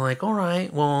you're kind of like, all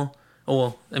right, well,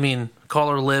 I mean,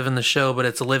 call her Liv in the show, but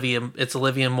it's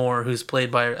Olivia Moore, who's played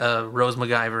by Rose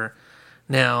McIver.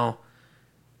 Now,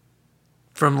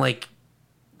 from like,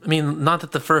 I mean, not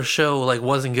that the first show like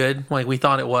wasn't good, like we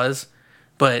thought it was,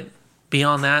 but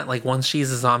beyond that, like once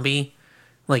she's a zombie,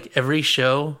 like every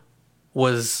show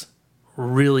was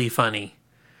really funny,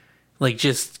 like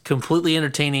just completely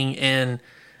entertaining. And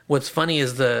what's funny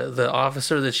is the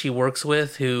officer that she works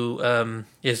with, who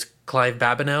is Clive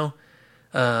Babineau.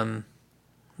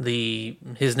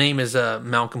 his name is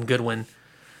Malcolm Goodwin.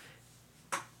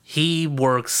 He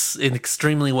works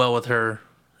extremely well with her,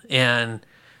 and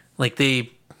like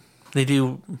they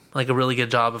do like a really good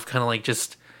job of kind of like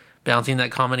just bouncing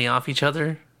that comedy off each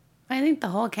other. I think the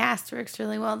whole cast works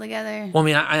really well together. Well,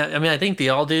 I mean, I think they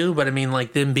all do, but I mean,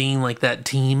 like them being like that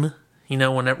team, you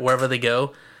know, wherever they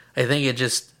go, I think it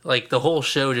just like the whole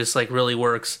show just like really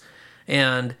works.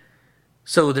 And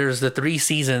so there's the 3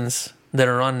 seasons that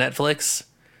are on Netflix.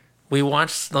 We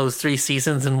watched those 3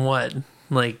 seasons in what,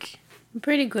 like,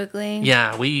 pretty quickly.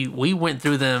 Yeah, we went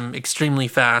through them extremely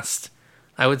fast.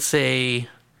 I would say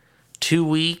 2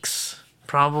 weeks,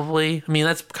 probably. I mean,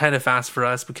 that's kind of fast for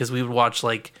us because we would watch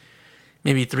like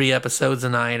maybe 3 episodes a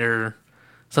night or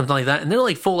something like that. And they're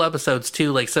like full episodes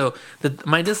too. Like, so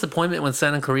my disappointment with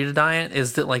Santa Clarita Diet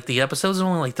is that like the episodes are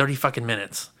only like 30 fucking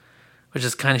minutes, which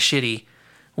is kind of shitty.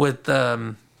 With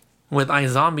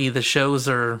iZombie, the shows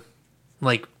are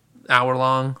like hour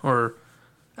long.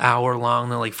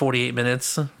 They're like 48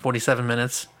 minutes, 47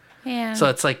 minutes. Yeah. So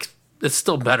it's like, it's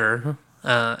still better.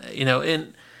 You know,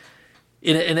 in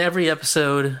every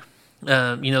episode,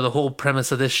 you know, the whole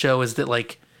premise of this show is that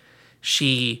like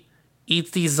she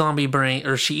eats these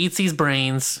she eats these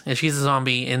brains and she's a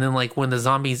zombie. And then like when the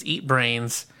zombies eat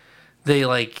brains, they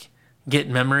like get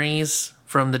memories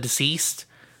from the deceased.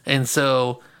 And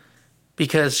so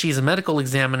because she's a medical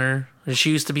examiner, she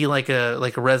used to be like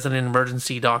a resident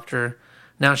emergency doctor.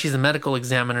 Now she's a medical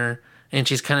examiner, and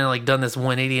she's kind of like done this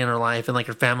 180 in her life, and like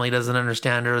her family doesn't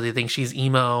understand her. They think she's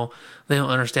emo. They don't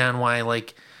understand why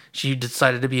like she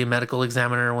decided to be a medical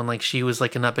examiner when like she was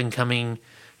like an up and coming,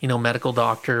 you know, medical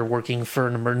doctor working for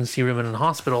an emergency room in a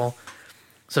hospital.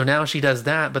 So now she does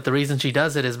that, but the reason she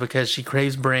does it is because she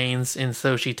craves brains, and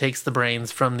so she takes the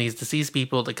brains from these deceased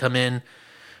people that come in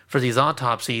for these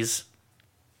autopsies.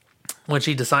 What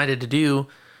she decided to do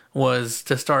was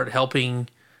to start helping,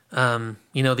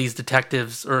 you know, these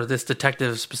detectives, or this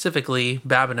detective specifically,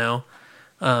 Babineau,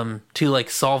 to like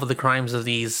solve the crimes of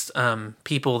these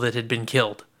people that had been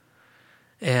killed.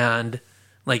 And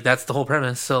like that's the whole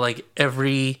premise. So like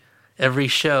every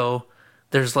show,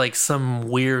 there's like some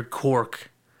weird quirk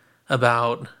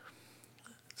about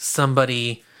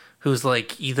somebody who's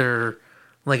like either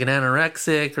like an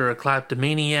anorexic or a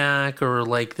kleptomaniac, or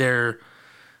like they're,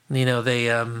 you know, they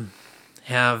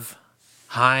have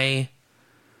high,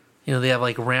 you know, they have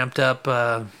like ramped up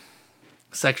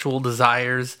sexual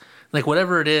desires, like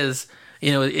whatever it is,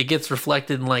 you know, it gets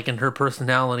reflected in like in her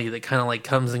personality that kind of like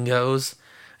comes and goes.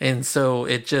 And so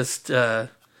it just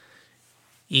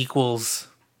equals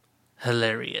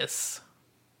hilarious.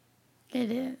 It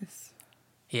is.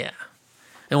 Yeah.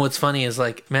 And what's funny is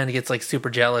like Amanda gets like super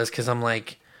jealous because I'm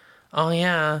like, oh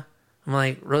yeah, I'm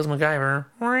like Rose MacGyver,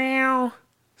 wow,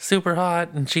 super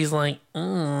hot, and she's like,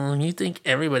 you think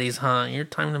everybody's hot? Your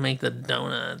time to make the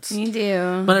donuts. You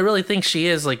do. But I really think she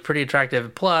is like pretty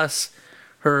attractive. Plus,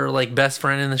 her like best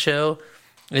friend in the show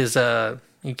is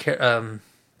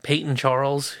Peyton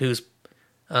Charles, who's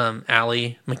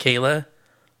Allie Michaela.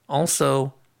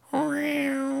 Also,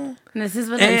 this is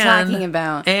what I'm talking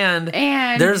about. And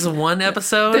there's one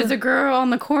episode. There's a girl on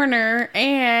the corner,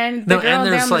 and the girl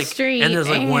down the street. And there's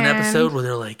like one episode where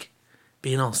they're like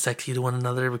being all sexy to one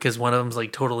another because one of them's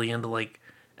like totally into like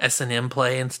S&M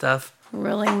play and stuff.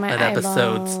 Rolling my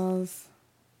episodes.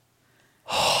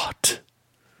 Hot.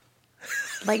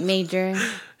 Like Major.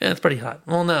 Yeah, it's pretty hot.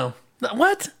 Well, no.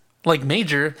 What? Like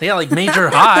Major? Yeah, like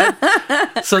Major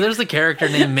hot. So there's the character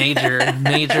named Major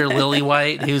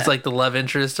Lillywhite, who's like the love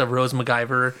interest of Rose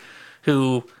MacGyver,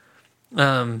 who,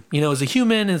 you know, is a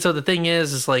human. And so the thing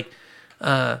is like,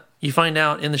 you find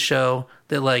out in the show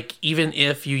that like, even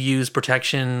if you use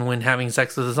protection when having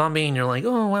sex with a zombie, and you're like,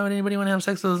 oh, why would anybody want to have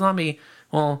sex with a zombie?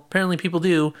 Well, apparently people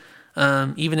do.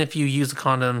 Even if you use a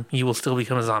condom, you will still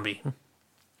become a zombie,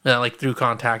 like through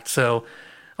contact. So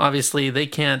obviously they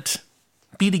can't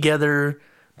be together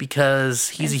because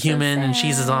he's a human and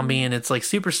she's a zombie, and it's like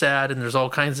super sad, and there's all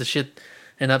kinds of shit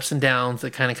and ups and downs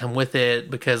that kind of come with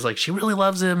it because like she really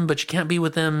loves him but she can't be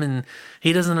with him, and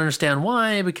he doesn't understand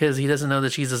why because he doesn't know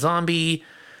that she's a zombie.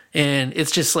 And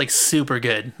it's just like super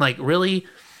good. Like really,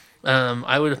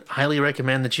 I would highly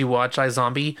recommend that you watch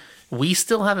iZombie. We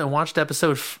still haven't watched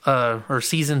episode or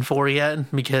season 4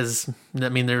 yet because I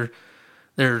mean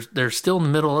they're still in the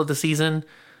middle of the season.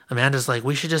 Amanda's like,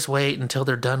 we should just wait until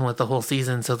they're done with the whole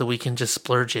season so that we can just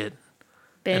splurge it.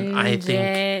 Binge I think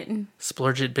it.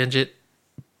 Splurge it, binge it.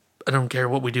 I don't care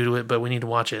what we do to it, but we need to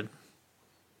watch it.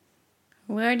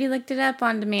 We already looked it up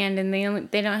on demand, and they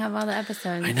don't have all the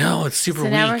episodes. I know, it's super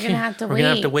weak. Now we're gonna have to wait. We're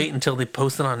gonna have to wait until they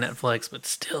post it on Netflix, but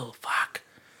still, fuck.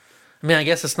 I mean, I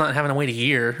guess it's not having to wait a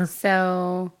year.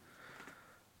 So,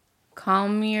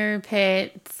 calm your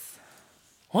pits.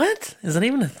 What? Is that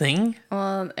even a thing?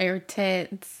 Well, your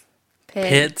tits.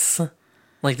 Pits?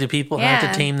 Like, do people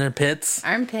have to tame their pits?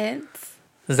 Armpits.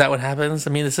 Is that what happens? I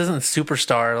mean, this isn't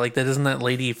Superstar. Like, that isn't that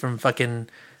lady from fucking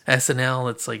SNL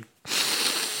that's like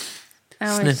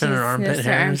sniffing her armpit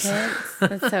hairs.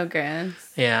 That's so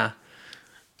gross. Yeah.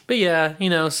 But yeah, you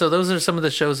know, so those are some of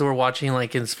the shows that we're watching,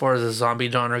 like, as far as the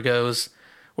zombie genre goes.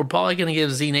 We're probably going to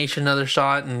give Z Nation another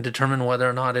shot and determine whether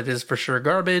or not it is for sure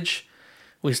garbage.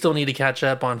 We still need to catch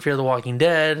up on Fear the Walking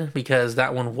Dead, because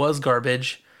that one was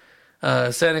garbage.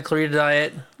 Santa Clarita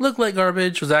Diet looked like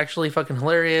garbage, was actually fucking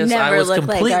hilarious. I was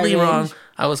completely wrong.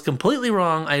 I was completely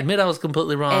wrong. I admit I was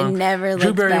completely wrong. It never Drew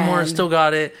looked Barrymore bad. still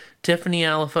got it. Tiffany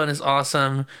Alifant is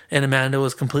awesome, and Amanda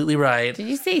was completely right. Did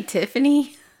you say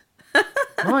Tiffany?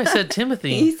 Oh, I said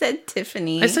Timothy. You said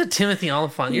Tiffany. I said Timothy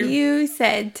Oliphant. You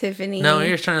said Tiffany. No,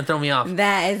 you're just trying to throw me off.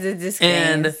 That is a disgrace.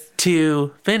 And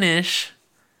to finish,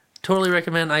 totally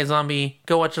recommend iZombie.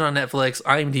 Go watch it on Netflix.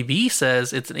 IMDb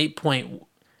says it's an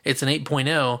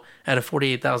 8.0 out of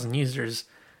 48,000 users,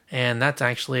 and that's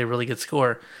actually a really good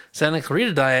score. Santa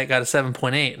Clarita Diet got a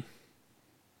 7.8. I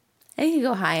think you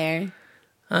go higher.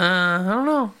 I don't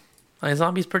know.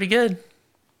 iZombie's pretty good.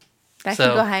 That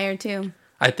could go higher too.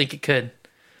 I think it could.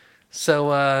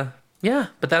 So, yeah,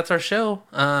 but that's our show.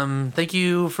 Thank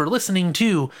you for listening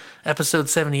to episode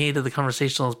 78 of the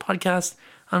Conversationalist Podcast.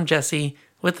 I'm Jesse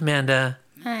with Amanda.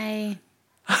 Hi.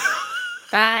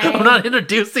 Bye. I'm not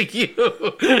introducing you.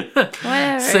 Whatever.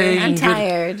 I'm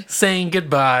tired. Saying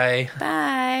goodbye.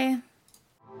 Bye.